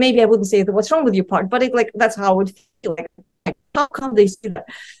you? And maybe I wouldn't say the what's wrong with you part, but it like that's how it feel like, how come they see that?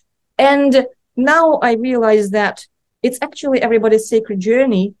 And now I realize that it's actually everybody's sacred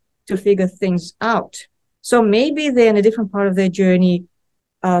journey to figure things out. So maybe they're in a different part of their journey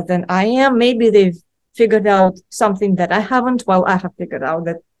than I am. Maybe they've figured out something that I haven't, while I have figured out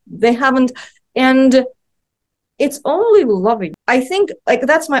that they haven't. And it's only loving. I think like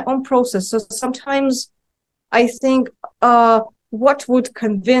that's my own process. So sometimes I think what would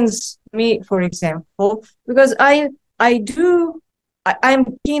convince me, for example, because I'm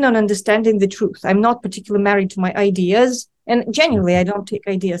keen on understanding the truth. I'm not particularly married to my ideas, and genuinely I don't take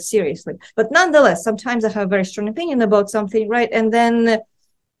ideas seriously. But nonetheless, sometimes I have a very strong opinion about something, right? And then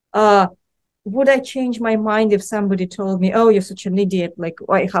would I change my mind if somebody told me, oh, you're such an idiot, like,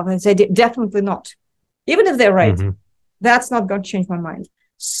 I have this idea? Definitely not. Even if they're right, that's not going to change my mind.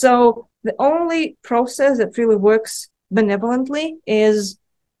 So the only process that really works benevolently is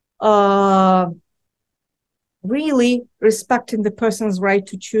really respecting the person's right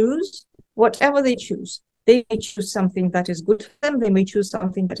to choose whatever they choose. They may choose something that is good for them. They may choose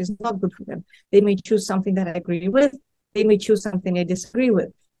something that is not good for them. They may choose something that I agree with. They may choose something I disagree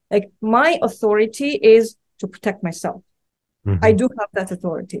with. Like, my authority is to protect myself. I do have that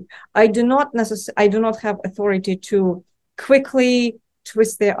authority. I do not have authority to quickly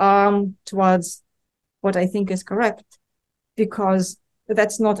twist their arm towards what I think is correct, because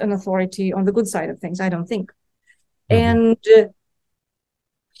that's not an authority on the good side of things, I don't think. And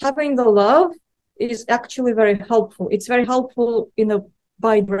having the love is actually very helpful. It's very helpful in a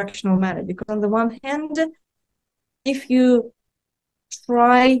bi-directional manner, because on the one hand, if you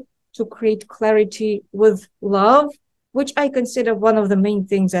try to create clarity with love, which I consider one of the main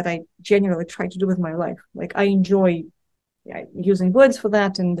things that I genuinely try to do with my life. Like, I enjoy using words for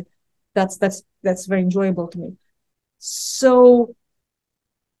that, and that's very enjoyable to me. So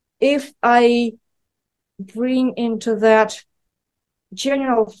if I bring into that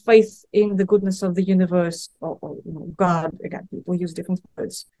general faith in the goodness of the universe, or God, again, people use different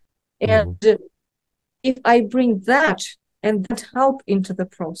words, and if I bring that and that help into the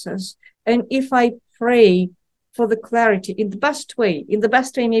process, and if I pray for the clarity in the best way,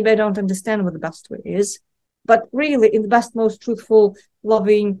 maybe I don't understand what the best way is, but really in the best, most truthful,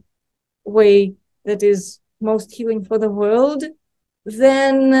 loving way that is most healing for the world,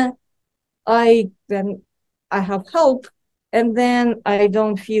 then I have help, and then I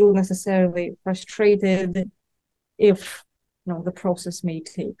don't feel necessarily frustrated if the process may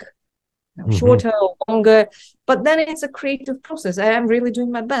take shorter or longer, but then it's a creative process. I am really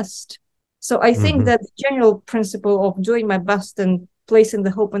doing my best. So I think that the general principle of doing my best and placing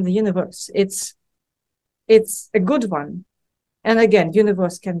the hope in the universe, it's a good one. And again,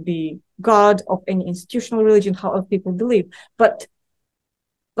 universe can be God of any institutional religion, however people believe. But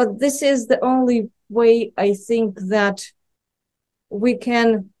this is the only way I think that we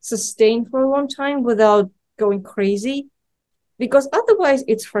can sustain for a long time without going crazy, because otherwise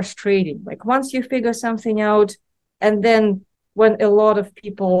it's frustrating. Like, once you figure something out, and then when a lot of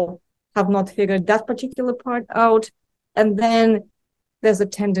people have not figured that particular part out, and then there's a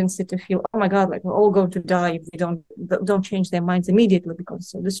tendency to feel, oh my God, like, we're all going to die if they don't change their minds immediately because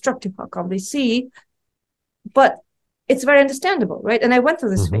it's so destructive. How come they see? But it's very understandable, right? And I went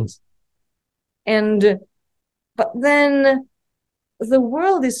through this phase. But then the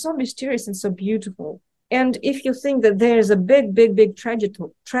world is so mysterious and so beautiful. And if you think that there's a big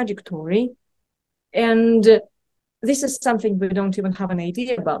trajectory, and this is something we don't even have an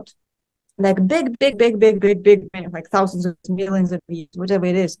idea about, like big, like thousands of millions of years, whatever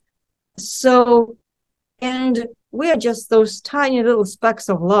it is. So, and we are just those tiny little specks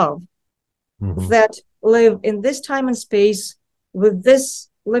of love that live in this time and space with this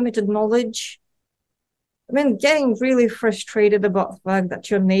limited knowledge. I mean, getting really frustrated about the fact that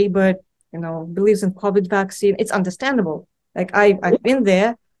your neighbor, believes in COVID vaccine, it's understandable. Like I've been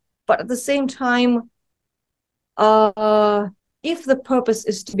there, but at the same time, uh, if the purpose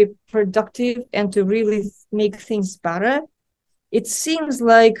is to be productive and to really make things better, it seems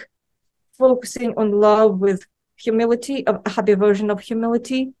like focusing on love with humility, a happy version of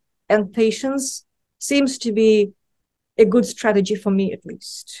humility and patience seems to be a good strategy for me, at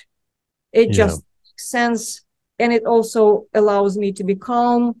least. It Yeah. just makes sense. And it also allows me to be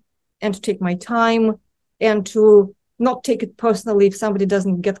calm and to take my time and to not take it personally if somebody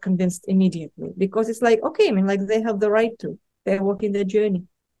doesn't get convinced immediately. Because it's like, okay, I mean, like they have the right to. They're walking their journey.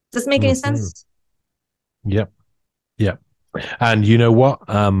 Does it make any Hmm. sense? Yep. Yep. And you know what?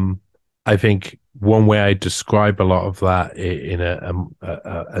 I think one way I describe a lot of that in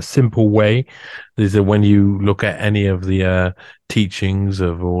a simple way is that when you look at any of the teachings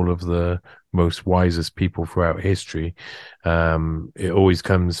of all of the most wisest people throughout history, it always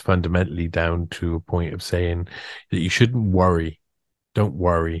comes fundamentally down to a point of saying that you shouldn't worry. Don't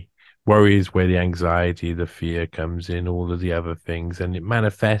worry. Worry is where the anxiety, the fear comes in, all of the other things, and it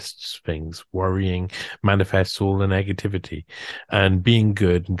manifests things. Worrying manifests all the negativity. And being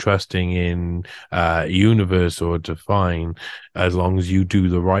good and trusting in a universe or divine, as long as you do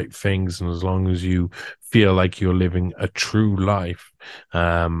the right things and as long as you feel like you're living a true life,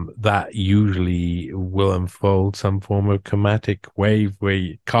 that usually will unfold some form of karmic wave,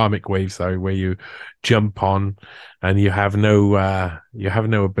 sorry, where you jump on and you have no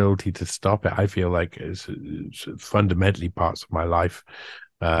ability to stop it. I feel like it's fundamentally parts of my life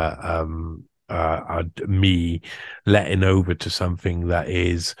me letting over to something that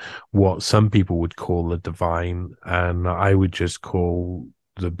is what some people would call the divine, and I would just call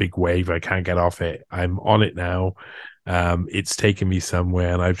the big wave. I can't get off it. I'm on it now. It's taken me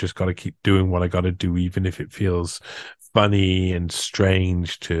somewhere, and I've just got to keep doing what I got to do, even if it feels funny and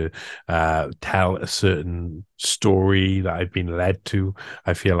strange to tell a certain story that I've been led to.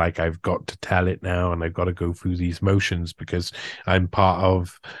 I feel like I've got to tell it now, and I've got to go through these motions because I'm part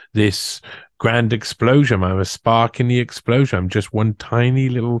of this grand explosion. I'm a spark in the explosion. I'm just one tiny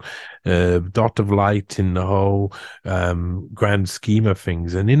little dot of light in the whole grand scheme of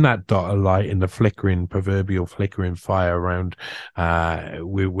things. And in that dot of light, in the flickering, proverbial flickering fire around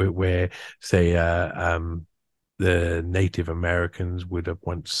where say, the Native Americans would have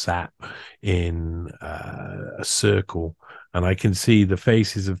once sat in a circle. And I can see the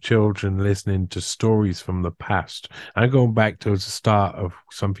faces of children listening to stories from the past. I'm going back to the start of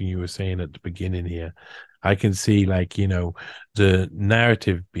something you were saying at the beginning here. I can see, like, the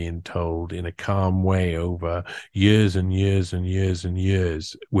narrative being told in a calm way over years and years and years and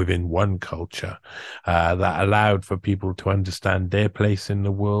years within one culture that allowed for people to understand their place in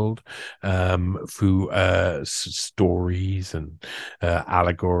the world through stories and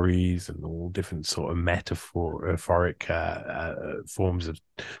allegories and all different sort of metaphoric forms of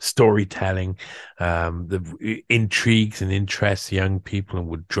storytelling, the intrigues and interests young people and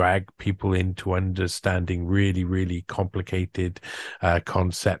would drag people into understanding really, really complicated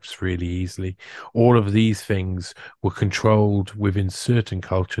concepts really easily. All of these things were controlled within certain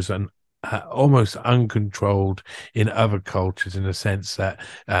cultures and almost uncontrolled in other cultures, in a sense that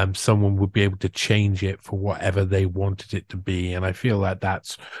someone would be able to change it for whatever they wanted it to be. And I feel that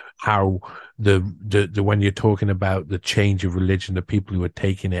that's how the when you're talking about the change of religion, the people who are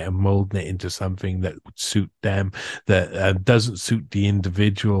taking it and molding it into something that would suit them, that doesn't suit the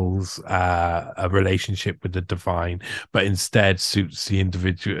individual's a relationship with the divine, but instead suits the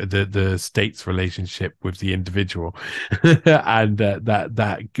individual, the state's relationship with the individual, and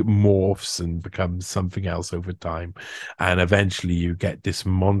that morphs and becomes something else over time, and eventually you get this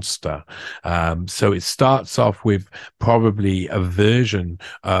monster. So it starts off with probably a version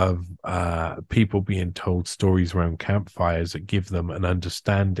of people being told stories around campfires that give them an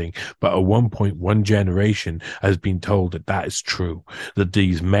understanding. But at one point, one generation has been told that that is true, that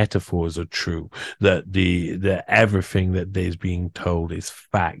these metaphors are true, that the everything that is being told is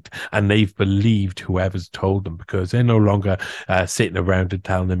fact, and they've believed whoever's told them because they're no longer sitting around and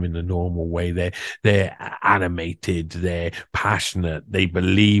telling them in the normal way. They're animated, they're passionate,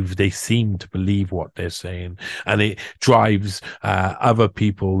 they seem to believe what they're saying, and it drives other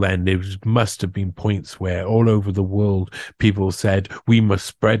people then there must have been points where all over the world people said, we must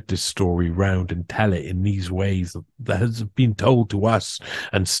spread this story round and tell it in these ways that has been told to us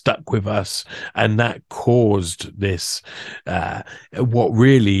and stuck with us. And that caused this, what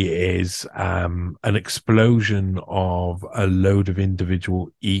really is an explosion of a load of individual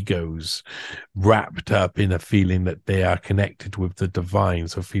egos wrapped up in a feeling that they are connected with the divine,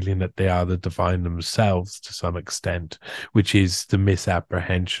 so feeling that they are the divine themselves to some extent, which is the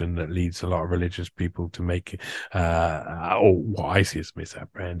misapprehension that leads a lot of religious people to make, or what I see as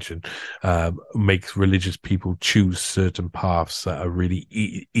misapprehension, makes religious people choose certain paths that are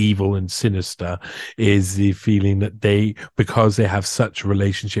really evil and sinister, is the feeling that they, because they have such a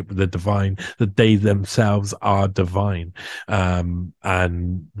relationship with the divine, that they themselves are divine.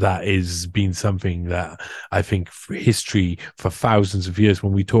 And that is been something that I think for history for thousands of years,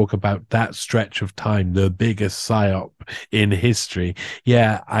 when we talk about that stretch of time, the biggest psyop in history,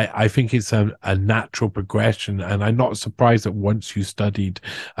 yeah, I think it's a natural progression. And I'm not surprised that once you studied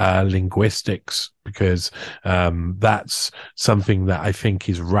linguistics, because that's something that I think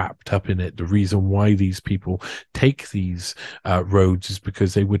is wrapped up in it. The reason why these people take these roads is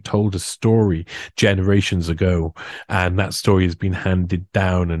because they were told a story generations ago, and that story has been handed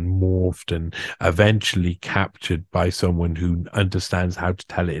down and morphed and eventually captured by someone who understands how to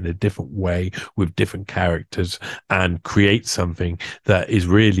tell it in a different way with different characters and create something that is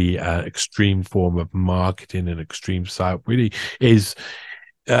really an extreme form of marketing and extreme style. Really is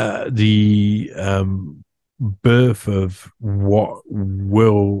the birth of what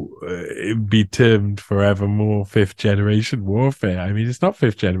will be termed forevermore fifth generation warfare. I mean, it's not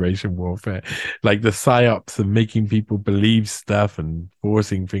fifth generation warfare. Like the psyops and making people believe stuff and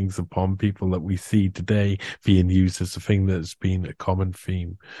forcing things upon people that we see today being used as a thing that's been a common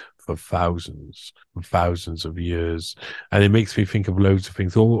theme for thousands and thousands of years. And it makes me think of loads of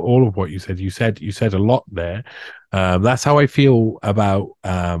things. All of what you said a lot there. That's how I feel about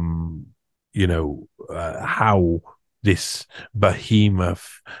how this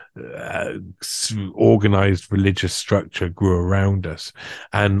behemoth organized religious structure grew around us.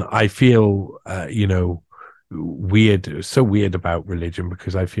 And I feel so weird about religion,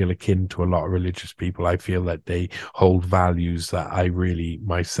 because I feel akin to a lot of religious people. I feel that they hold values that I really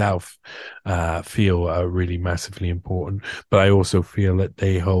myself feel are really massively important, but I also feel that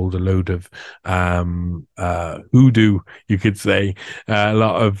they hold a load of hoodoo, you could say, a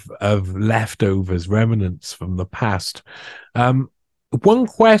lot of leftovers, remnants from the past. One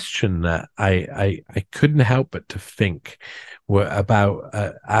question that I couldn't help but to think about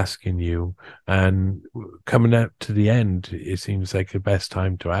asking you, and coming up to the end, it seems like the best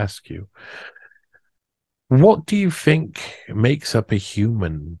time to ask you, what do you think makes up a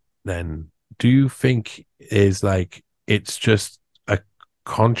human then? Do you think is like it's just a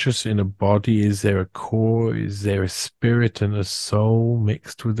conscious in a body? Is there a core? Is there a spirit and a soul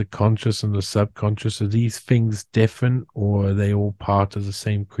mixed with the conscious and the subconscious? Are these things different, or are they all part of the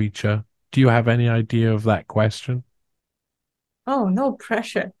same creature? Do you have any idea of that question? Oh, no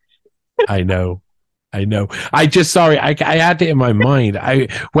pressure. I know. I know. I just sorry. I had it in my mind.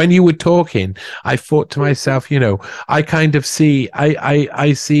 When you were talking, I thought to myself, I kind of see.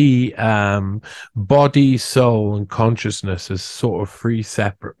 I see body, soul, and consciousness as sort of three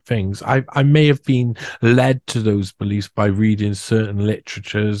separate things. I may have been led to those beliefs by reading certain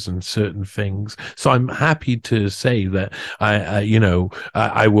literatures and certain things. So I'm happy to say that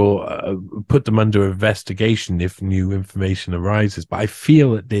I will put them under investigation if new information arises. But I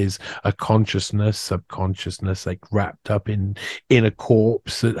feel that there's a consciousness, subconsciousness, like wrapped up in a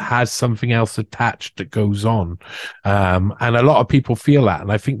corpse that has something else attached that goes on, and a lot of people feel that,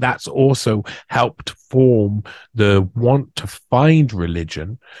 and I think that's also helped form the want to find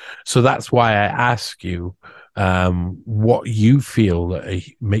religion. So that's why I ask you what you feel that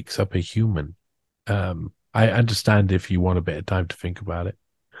makes up a human. I understand if you want a bit of time to think about it.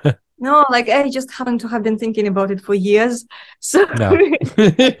 No, like I just happen to have been thinking about it for years. So, No.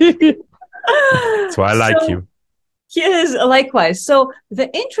 That's why I like so you. yes, likewise. So the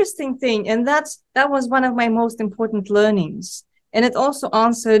interesting thing, and that was one of my most important learnings, and it also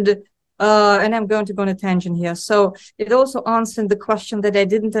answered. And I'm going to go on a tangent here. So it also answered the question that I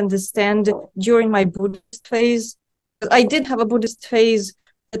didn't understand during my Buddhist phase. I did have a Buddhist phase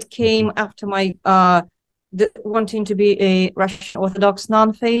that came after my wanting to be a Russian Orthodox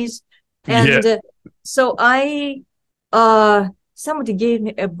nun phase. Yeah. And so somebody gave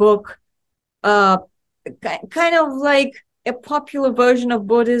me a book, uh, kind of like a popular version of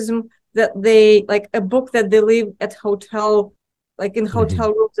Buddhism, that they like a book that they leave at hotel, like in Mm-hmm.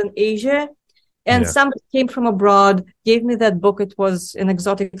 hotel rooms in Asia. And Yeah. somebody came from abroad, gave me that book. It was an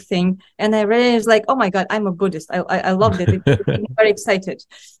exotic thing. And I read it. It's like, oh my God, I'm a Buddhist. I loved it. It made me very excited.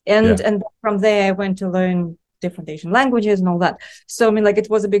 Yeah. And from there, I went to learn different Asian languages and all that. So, I mean, like, it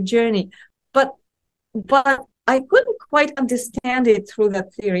was a big journey. But I couldn't quite understand it through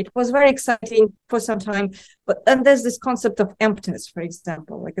that theory. It was very exciting for some time, and there's this concept of emptiness, for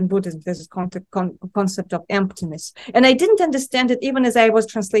example, like in Buddhism, there's this concept of emptiness, and I didn't understand it even as I was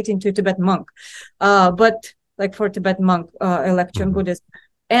translating to a Tibetan monk, but like for a Tibetan monk, a lecture on Hmm. Buddhism,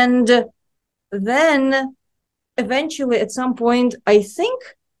 and then eventually, at some point, I think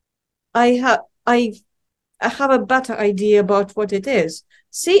I have a better idea about what it is.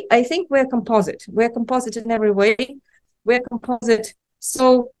 See, I think we're composite. We're composite in every way. We're composite.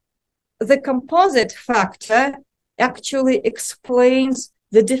 So the composite factor actually explains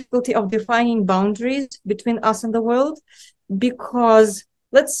the difficulty of defining boundaries between us and the world. Because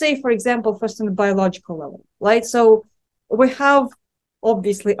let's say, for example, first on a biological level, right? So we have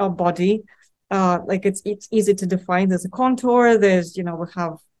obviously our body, like it's easy to define. There's a contour, there's, we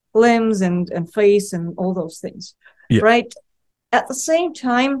have limbs and face and all those things, Yeah. right? At the same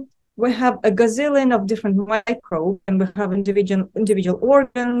time, we have a gazillion of different microbes, and we have individual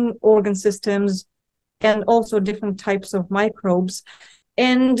organ systems, and also different types of microbes.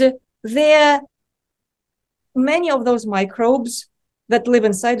 And there, many of those microbes that live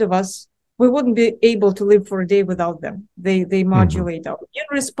inside of us, we wouldn't be able to live for a day without them. They Hmm. modulate our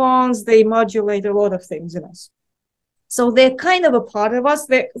immune response. They modulate a lot of things in us. So they're kind of a part of us.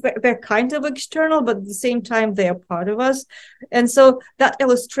 They're kind of external, but at the same time, they're part of us. And so that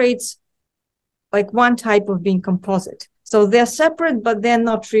illustrates like one type of being composite. So they're separate, but they're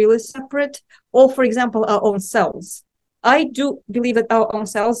not really separate. Or, for example, our own cells. I do believe that our own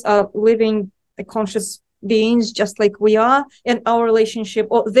cells are living conscious beings just like we are, and our relationship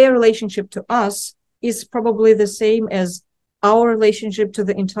or their relationship to us is probably the same as our relationship to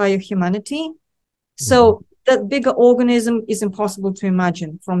the entire humanity. Hmm. So that bigger organism is impossible to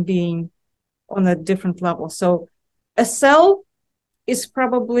imagine from being on a different level. So a cell is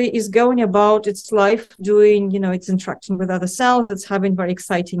going about its life doing, it's interacting with other cells, it's having very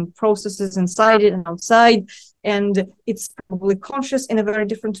exciting processes inside it and outside, and it's probably conscious in a very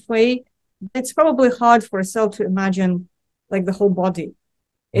different way. It's probably hard for a cell to imagine like the whole body.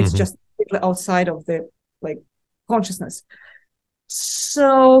 It's Hmm. just outside of the like consciousness.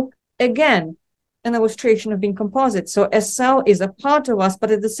 So again, an illustration of being composite. So a cell is a part of us, but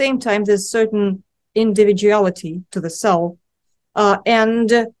at the same time, there's certain individuality to the cell.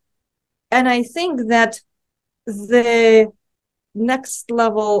 And I think that the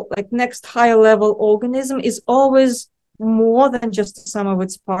next higher level organism is always more than just the sum of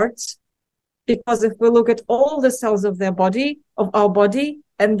its parts. Because if we look at all the cells of our body,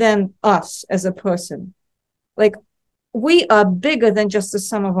 and then us as a person, like we are bigger than just the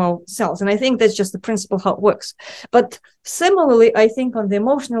sum of our cells. And I think that's just the principle how it works. But similarly, I think on the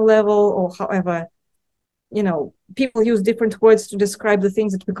emotional level, or however, people use different words to describe the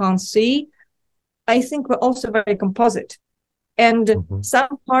things that we can't see. I think we're also very composite. And Hmm.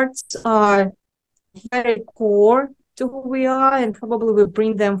 some parts are very core to who we are, and probably we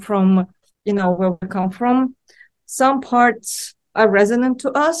bring them from, where we come from. Some parts are resonant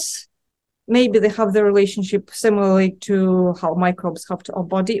to us. Maybe they have the relationship similarly to how microbes have to our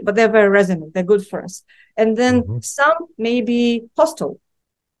body, but they're very resonant. They're good for us. And then Hmm. some may be hostile.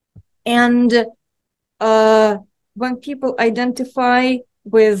 And uh, when people identify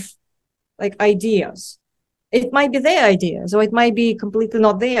with like ideas, it might be their ideas, or it might be completely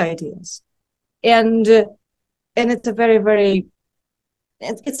not their ideas. And it's a very, very,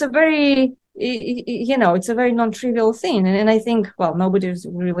 it's a very, it's a very non-trivial thing. And I think, well, nobody's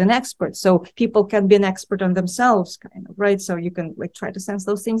really an expert. So people can be an expert on themselves, kind of, right? So you can like try to sense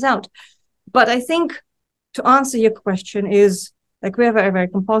those things out. But I think to answer your question is like we're very, very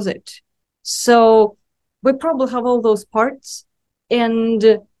composite. So we probably have all those parts,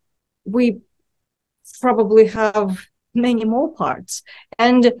 and we probably have many more parts.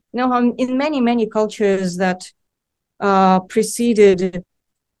 And in many, many cultures that preceded,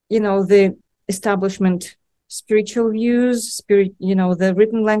 the establishment spiritual views, the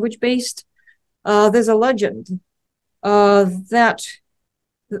written language based, there's a legend that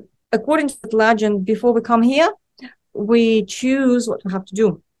according to that legend, before we come here, we choose what we have to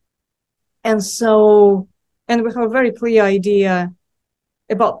do. And so, and we have a very clear idea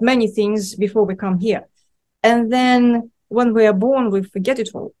about many things before we come here. And then when we are born, we forget it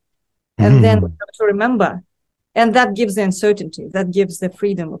all. And then we Hmm. have to remember. And that gives the uncertainty, that gives the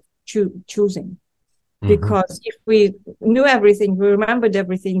freedom of choosing. Mm-hmm. because if we knew everything, we remembered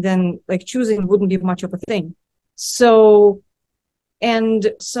everything, then like choosing wouldn't be much of a thing. So,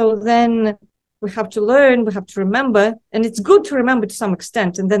 and so then we have to learn, we have to remember, and it's good to remember to some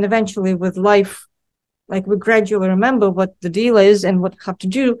extent. And then eventually with life, like we gradually remember what the deal is and what we have to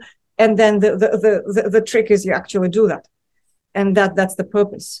do. And then the trick is you actually do that. And that's the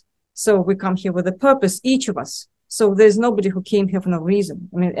purpose. So we come here with a purpose, each of us. So there's nobody who came here for no reason.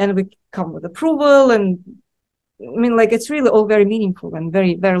 I mean, and we come with approval, and I mean, like it's really all very meaningful and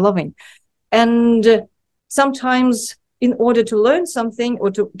very, very loving. And sometimes in order to learn something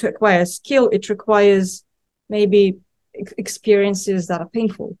or to acquire a skill, it requires maybe experiences that are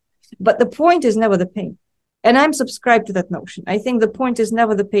painful. But the point is never the pain. And I'm subscribed to that notion. I think the point is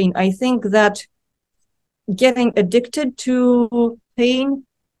never the pain. I think that getting addicted to pain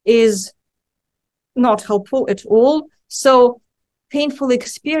is not helpful at all. So painful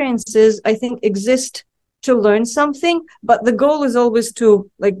experiences, I think, exist to learn something, but the goal is always to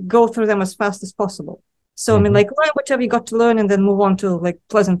like go through them as fast as possible. So I mean, like learn whatever you got to learn, and then move on to like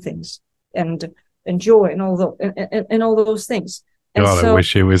pleasant things and enjoy and and all those things. And God, I so,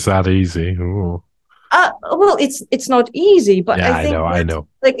 wish it was that easy. Ooh. well, it's not easy, but Yeah, I I know, think I that know.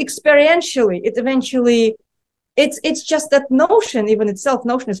 like experientially, it eventually it's just that notion, even itself,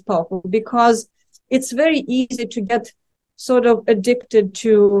 notion is powerful because it's very easy to get sort of addicted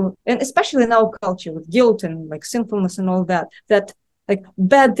to, and especially in our culture with guilt and like sinfulness and all that, that like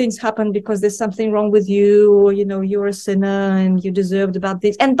bad things happen because there's something wrong with you, or you know, you're a sinner and you deserve the bad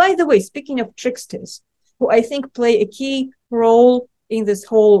things. And by the way, speaking of tricksters, who I think play a key role in this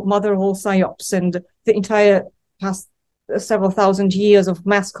whole mother whole psyops and the entire past several thousand years of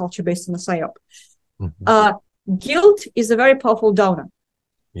mass culture based on the psyop. Mm-hmm. Uh, Guilt is a very powerful downer.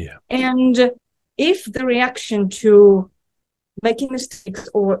 Yeah. And if the reaction to making mistakes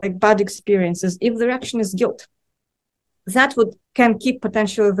or like bad experiences, if the reaction is guilt, that can keep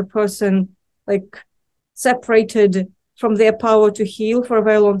potentially the person like separated from their power to heal for a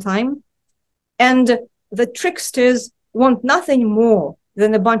very long time. And the tricksters want nothing more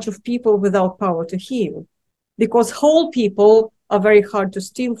than a bunch of people without power to heal, because whole people are very hard to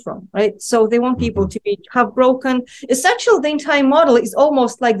steal from, right? So they want people Mm-hmm. to have broken. Essentially, the entire model is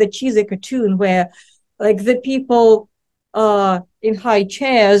almost like the cheesy cartoon where, like, the people in high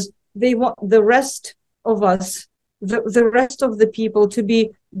chairs, they want the rest of us, the rest of the people, to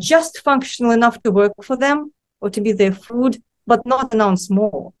be just functional enough to work for them or to be their food, but not announce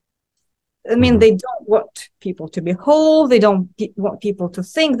more. I mean, Mm-hmm. they don't want people to be whole. They don't want people to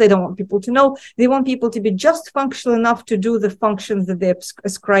think. They don't want people to know. They want people to be just functional enough to do the functions that they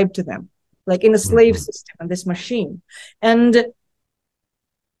ascribe to them, like in a slave Mm-hmm. system and this machine. And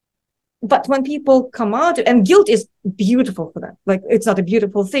but when people come out, and guilt is beautiful for that. Like it's not a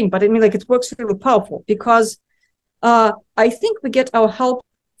beautiful thing, but I mean, like it works really powerful because I think we get our help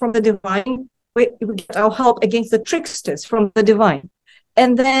from the divine. We get our help against the tricksters from the divine.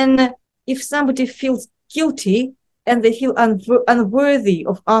 And then if somebody feels guilty and they feel unworthy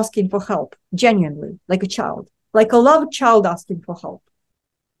of asking for help, genuinely, like a child, like a loved child asking for help.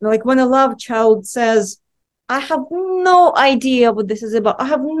 Like when a loved child says, I have no idea what this is about. I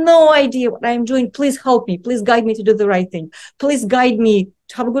have no idea what I'm doing. Please help me. Please guide me to do the right thing. Please guide me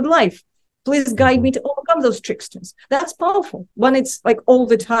to have a good life. Please guide Mm-hmm. me to overcome those tricksters. That's powerful when it's like all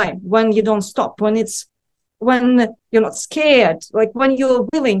the time, when you don't stop, when you're not scared, like when you're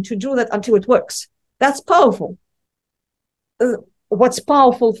willing to do that until it works. That's powerful. What's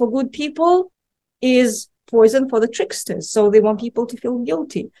powerful for good people is poison for the tricksters. So they want people to feel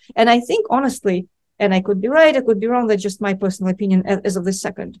guilty. And I think, honestly, and I could be right, I could be wrong, that's just my personal opinion as of this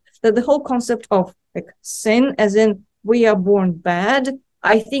second, that the whole concept of like sin, as in we are born bad,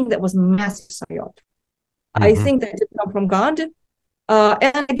 I think that was massive psyop. I Mm-hmm. think that did come from God.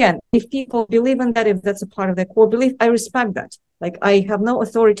 And again, if people believe in that, if that's a part of their core belief, I respect that. Like I have no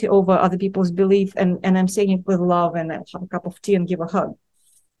authority over other people's belief, and I'm saying it with love, and I'll have a cup of tea and give a hug.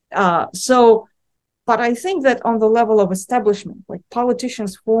 But I think that on the level of establishment, like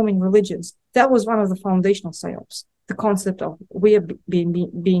politicians forming religions, that was one of the foundational psyops. The concept of we are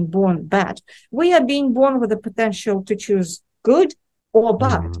being born bad. We are being born with the potential to choose good or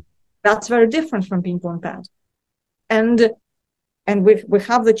bad. Mm-hmm. That's very different from being born bad. And we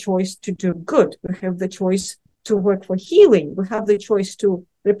have the choice to do good. We have the choice to work for healing. We have the choice to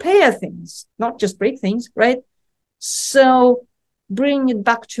repair things, not just break things, right? So bring it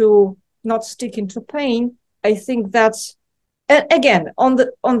back to not sticking to pain. I think that's, again, on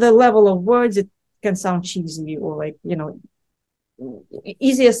the level of words, it can sound cheesy or like, you know,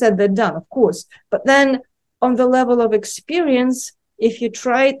 easier said than done, of course. But then on the level of experience, if you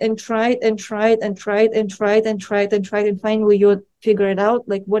tried and tried and tried and tried and tried and tried and tried and finally you figure it out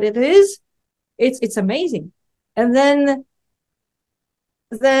like what it is, it's amazing. And then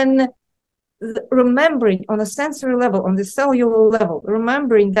remembering on a sensory level, on the cellular level,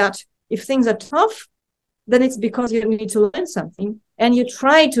 remembering that if things are tough, then it's because you need to learn something, and you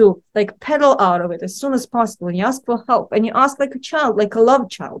try to like pedal out of it as soon as possible, and you ask for help, and you ask like a child, like a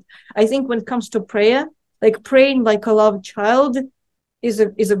loved child. I think when it comes to prayer, like praying like a loved child is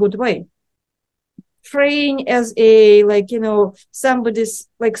a good way. Praying as a, like, somebody's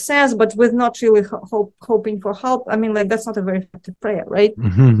like says, but with not really hoping for help, I mean, like, that's not a very effective prayer, right?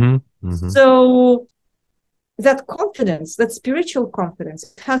 Mm-hmm. Mm-hmm. So that confidence, that spiritual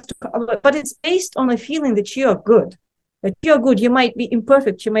confidence, has to, but it's based on a feeling that you are good. That you're good. You might be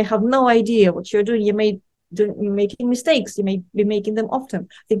imperfect. You may have no idea what you're doing. You may be making mistakes. You may be making them often.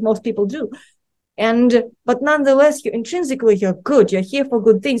 I think most people do. But nonetheless, you intrinsically, you're good. You're here for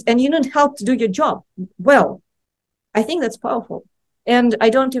good things, and you need help to do your job well. I think that's powerful. And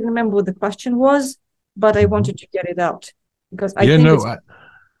I don't even remember what the question was, but I Mm-hmm. wanted to get it out because I Yeah, think no, it's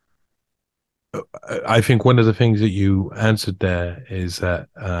I think one of the things that you answered there is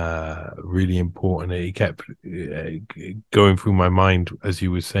really important. It kept going through my mind as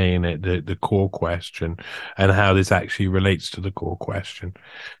you were saying it, the core question, and how this actually relates to the core question.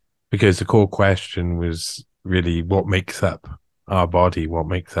 Because the core question was really what makes up our body, what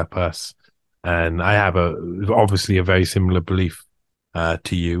makes up us. And I have obviously a very similar belief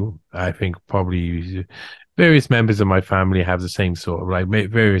to you. I think probably various members of my family have the same sort of, like,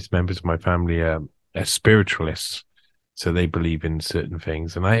 various members of my family are spiritualists, so they believe in certain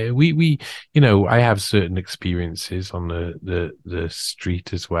things. And we I have certain experiences on the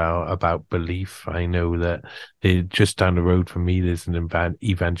street as well about belief. I know that just down the road from me there's an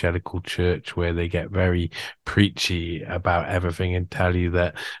evangelical church where they get very preachy about everything and tell you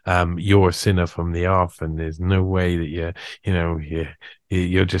that you're a sinner from the off, and there's no way that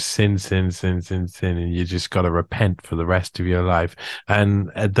you're just sin, and you just got to repent for the rest of your life.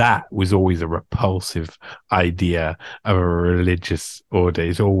 And that was always a repulsive idea of a religious order.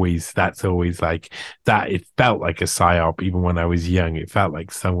 That's always like that. It felt like a psyop. Even when I was young, it felt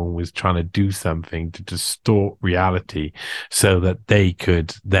like someone was trying to do something to distort reality so that they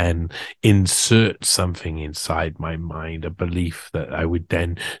could then insert something inside my mind, a belief that I would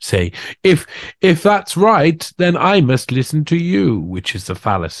then say, if that's right, then I must listen to you, which is a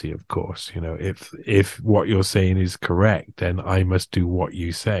fallacy, of course. If what you're saying is correct, then I must do what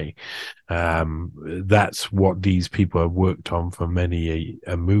you say. That's what these people have worked on for many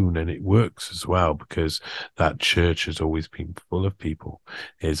a moon, and it works as well, because that church has always been full of people.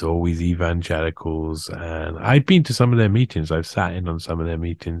 There's always evangelicals, and I've been to some of their meetings. I've sat in on some of their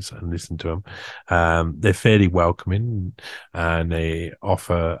meetings and listened to them. They're fairly welcoming, and they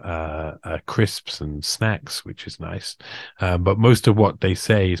offer crisps and snacks, which is nice. But most of what they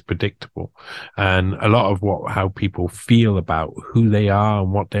say is predictable, and a lot of how people feel about who they are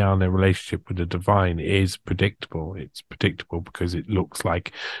and what they are in their relationship with the divine is predictable. It's predictable because it looks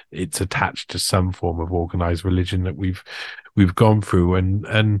like it's attached to some form of organized religion that we've gone through,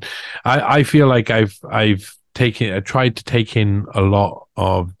 and I feel like I've tried to take in a lot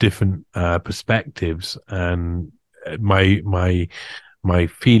of different perspectives, and my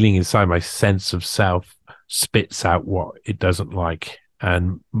feeling inside, my sense of self spits out what it doesn't like.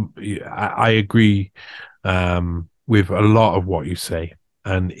 And I agree with a lot of what you say.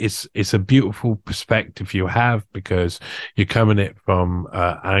 And it's a beautiful perspective you have, because you're coming at it from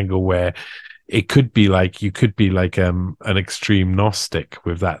an angle where it could be like, you could be like an extreme Gnostic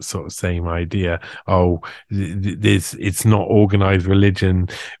with that sort of same idea. Oh, it's not organized religion.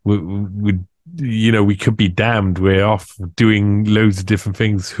 We could be damned. We're off doing loads of different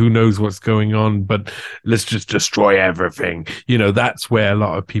things. Who knows what's going on? But let's just destroy everything. That's where a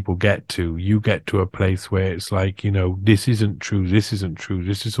lot of people get to. You get to a place where it's like, this isn't true. This isn't true.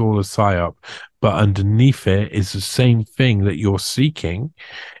 This is all a psyop. But underneath it is the same thing that you're seeking.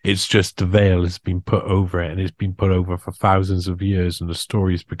 It's just the veil has been put over it, and it's been put over for thousands of years, and the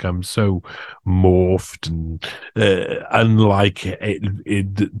story's become so morphed and unlike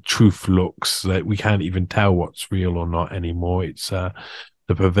the truth looks, that we can't even tell what's real or not anymore. It's the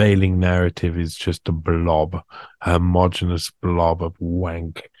prevailing narrative is just a blob, a homogenous blob of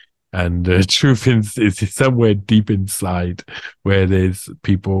wank. And the truth is somewhere deep inside, where there's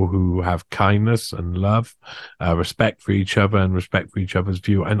people who have kindness and love, respect for each other and respect for each other's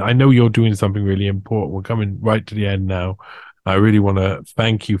view. And I know you're doing something really important. We're coming right to the end now. I really want to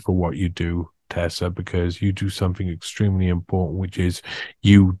thank you for what you do, Tessa, because you do something extremely important, which is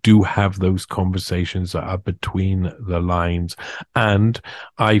you do have those conversations that are between the lines. And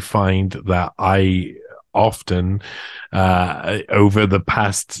I find that I often, over the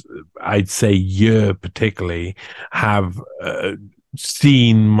past, I'd say, year particularly, have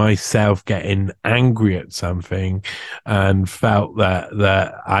seen myself getting angry at something and felt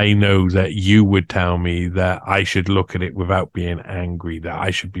that I know that you would tell me that I should look at it without being angry, that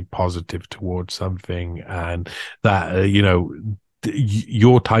I should be positive towards something, and that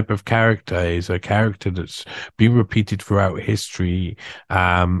your type of character is a character that's been repeated throughout history,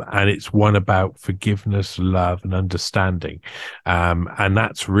 and it's one about forgiveness, love, and understanding, and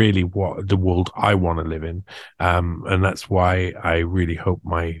that's really what the world I want to live in, and that's why I really hope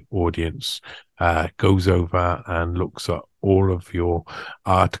my audience goes over and looks at all of your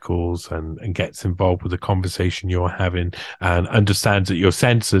articles and gets involved with the conversation you're having and understands that you're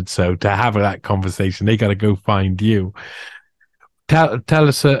censored. So to have that conversation, they got to go find you. Tell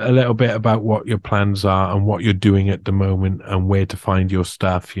us a little bit about what your plans are and what you're doing at the moment and where to find your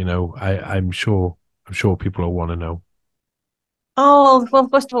stuff. I'm sure people will want to know. Oh, well,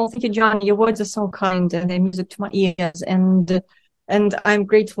 first of all, thank you, John. Your words are so kind and they're music to my ears. And I'm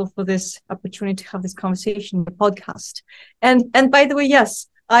grateful for this opportunity to have this conversation, the podcast. And by the way, yes,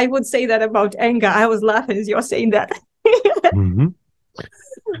 I would say that about anger. I was laughing as you're saying that. Mm-hmm.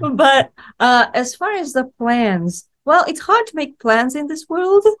 But as far as the plans, well, it's hard to make plans in this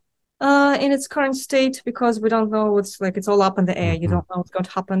world in its current state because we don't know what's like, it's all up in the air. You Mm-hmm. don't know what's going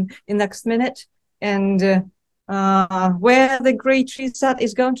to happen in the next minute. And where the great reset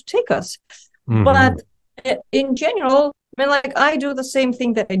is going to take us. Mm-hmm. But in general, I mean, like I do the same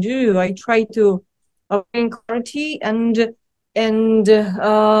thing that I do. I try to bring clarity and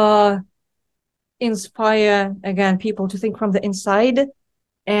inspire again people to think from the inside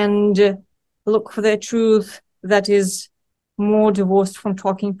and look for their truth that is more divorced from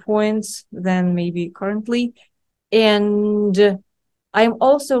talking points than maybe currently. And I'm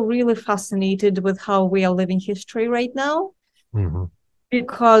also really fascinated with how we are living history right now, Mm-hmm.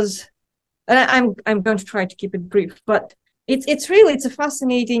 because, and I'm going to try to keep it brief, but it's a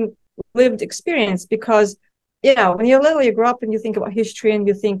fascinating lived experience because, when you're little, you grow up and you think about history and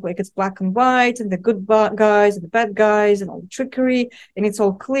you think like it's black and white and the good guys and the bad guys and all the trickery and it's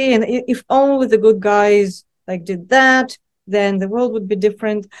all clear. And if only the good guys like did that, then the world would be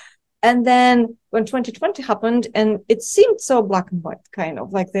different. And then when 2020 happened, and it seemed so black and white, kind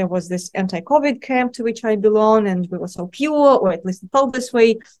of like there was this anti-COVID camp to which I belong, and we were so pure, or at least it felt this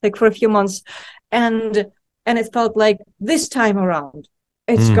way, like for a few months. And it felt like this time around,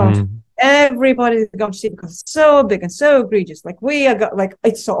 it's going to, Mm-hmm. everybody's going to see it because it's so big and so egregious. Like we are like,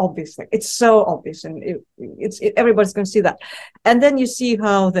 it's so obvious, like it's so obvious, and everybody's going to see that. And then you see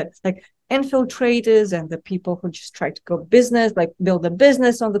how the like infiltrators and the people who just try to go business, like build a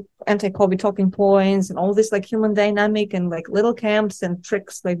business on the anti-COVID talking points and all this like human dynamic and like little camps and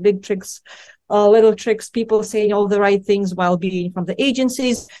tricks, like big tricks, little tricks, people saying all the right things while being from the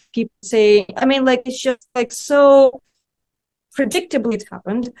agencies, people saying, I mean, like it's just like so predictably it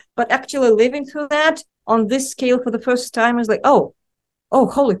happened, but actually living through that on this scale for the first time is like, oh,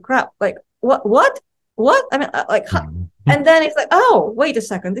 holy crap, like what? I mean, like, Mm-hmm. and then it's like, oh, wait a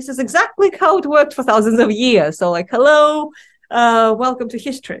second, this is exactly how it worked for thousands of years. So like, hello, welcome to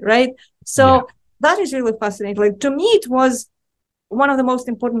history, right? Yeah. So that is really fascinating. Like to me, it was one of the most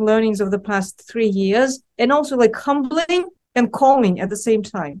important learnings of the past 3 years, and also like humbling and calming at the same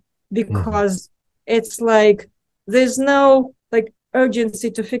time, Mm-hmm. because it's like there's no like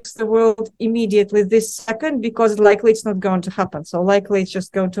urgency to fix the world immediately this second, because likely it's not going to happen. So likely it's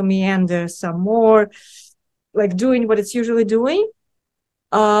just going to meander some more, like doing what it's usually doing.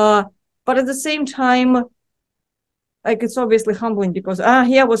 But at the same time, like it's obviously humbling because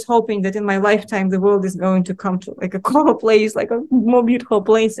here I was hoping that in my lifetime the world is going to come to like a calmer place, like a more beautiful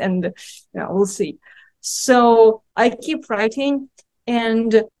place, and we'll see. So I keep writing,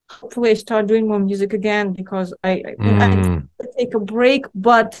 and hopefully I start doing more music again, because I take a break,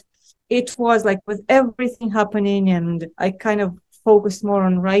 but it was like with everything happening, and I kind of focused more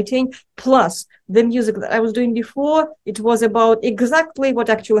on writing. Plus, the music that I was doing before, it was about exactly what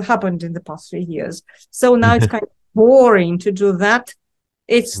actually happened in the past 3 years. So now it's kind of boring to do that.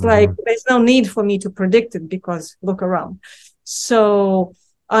 It's like Mm-hmm. there's no need for me to predict it because look around. So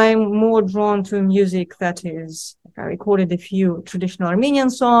I'm more drawn to music that is, like I recorded a few traditional Armenian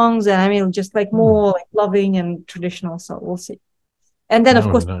songs, and I mean just like more like loving and traditional. So we'll see. And then of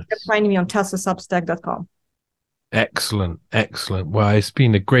Oh, course you can nice. find me on tessasubstack.com. Excellent, excellent. Well, it's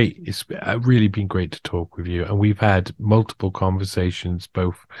really been great to talk with you, and we've had multiple conversations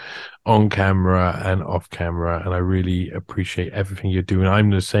both on camera and off camera, and I really appreciate everything you're doing.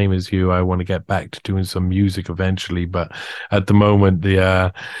 I'm the same as you. I want to get back to doing some music eventually, but at the moment,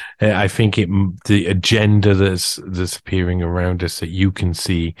 I think the agenda that's appearing around us that you can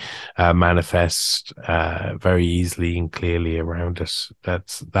see manifest very easily and clearly around us.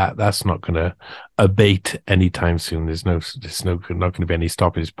 That's not going to abate anytime soon. There's not going to be any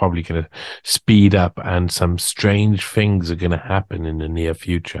stopping. It's probably going to speed up, and some strange things are going to happen in the near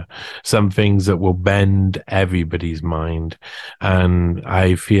future. Some things that will bend everybody's mind. And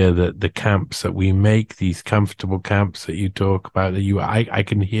I fear that the camps that we make, these comfortable camps that you talk about, I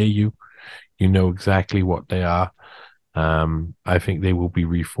can hear you. You know exactly what they are. I think they will be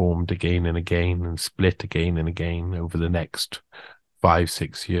reformed again and again and split again and again over the next 5,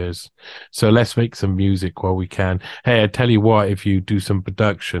 6 years. So let's make some music while we can. Hey, I tell you what, if you do some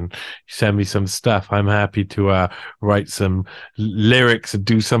production, send me some stuff. I'm happy to write some lyrics and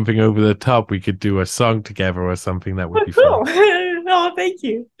do something over the top. We could do a song together or something. That would be fun. Cool. Oh, thank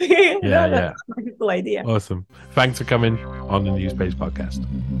you. Yeah, No, yeah. that's a cool idea. Awesome. Thanks for coming on the Newspace podcast.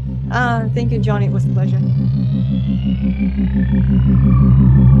 Thank you, Johnny. It was a pleasure.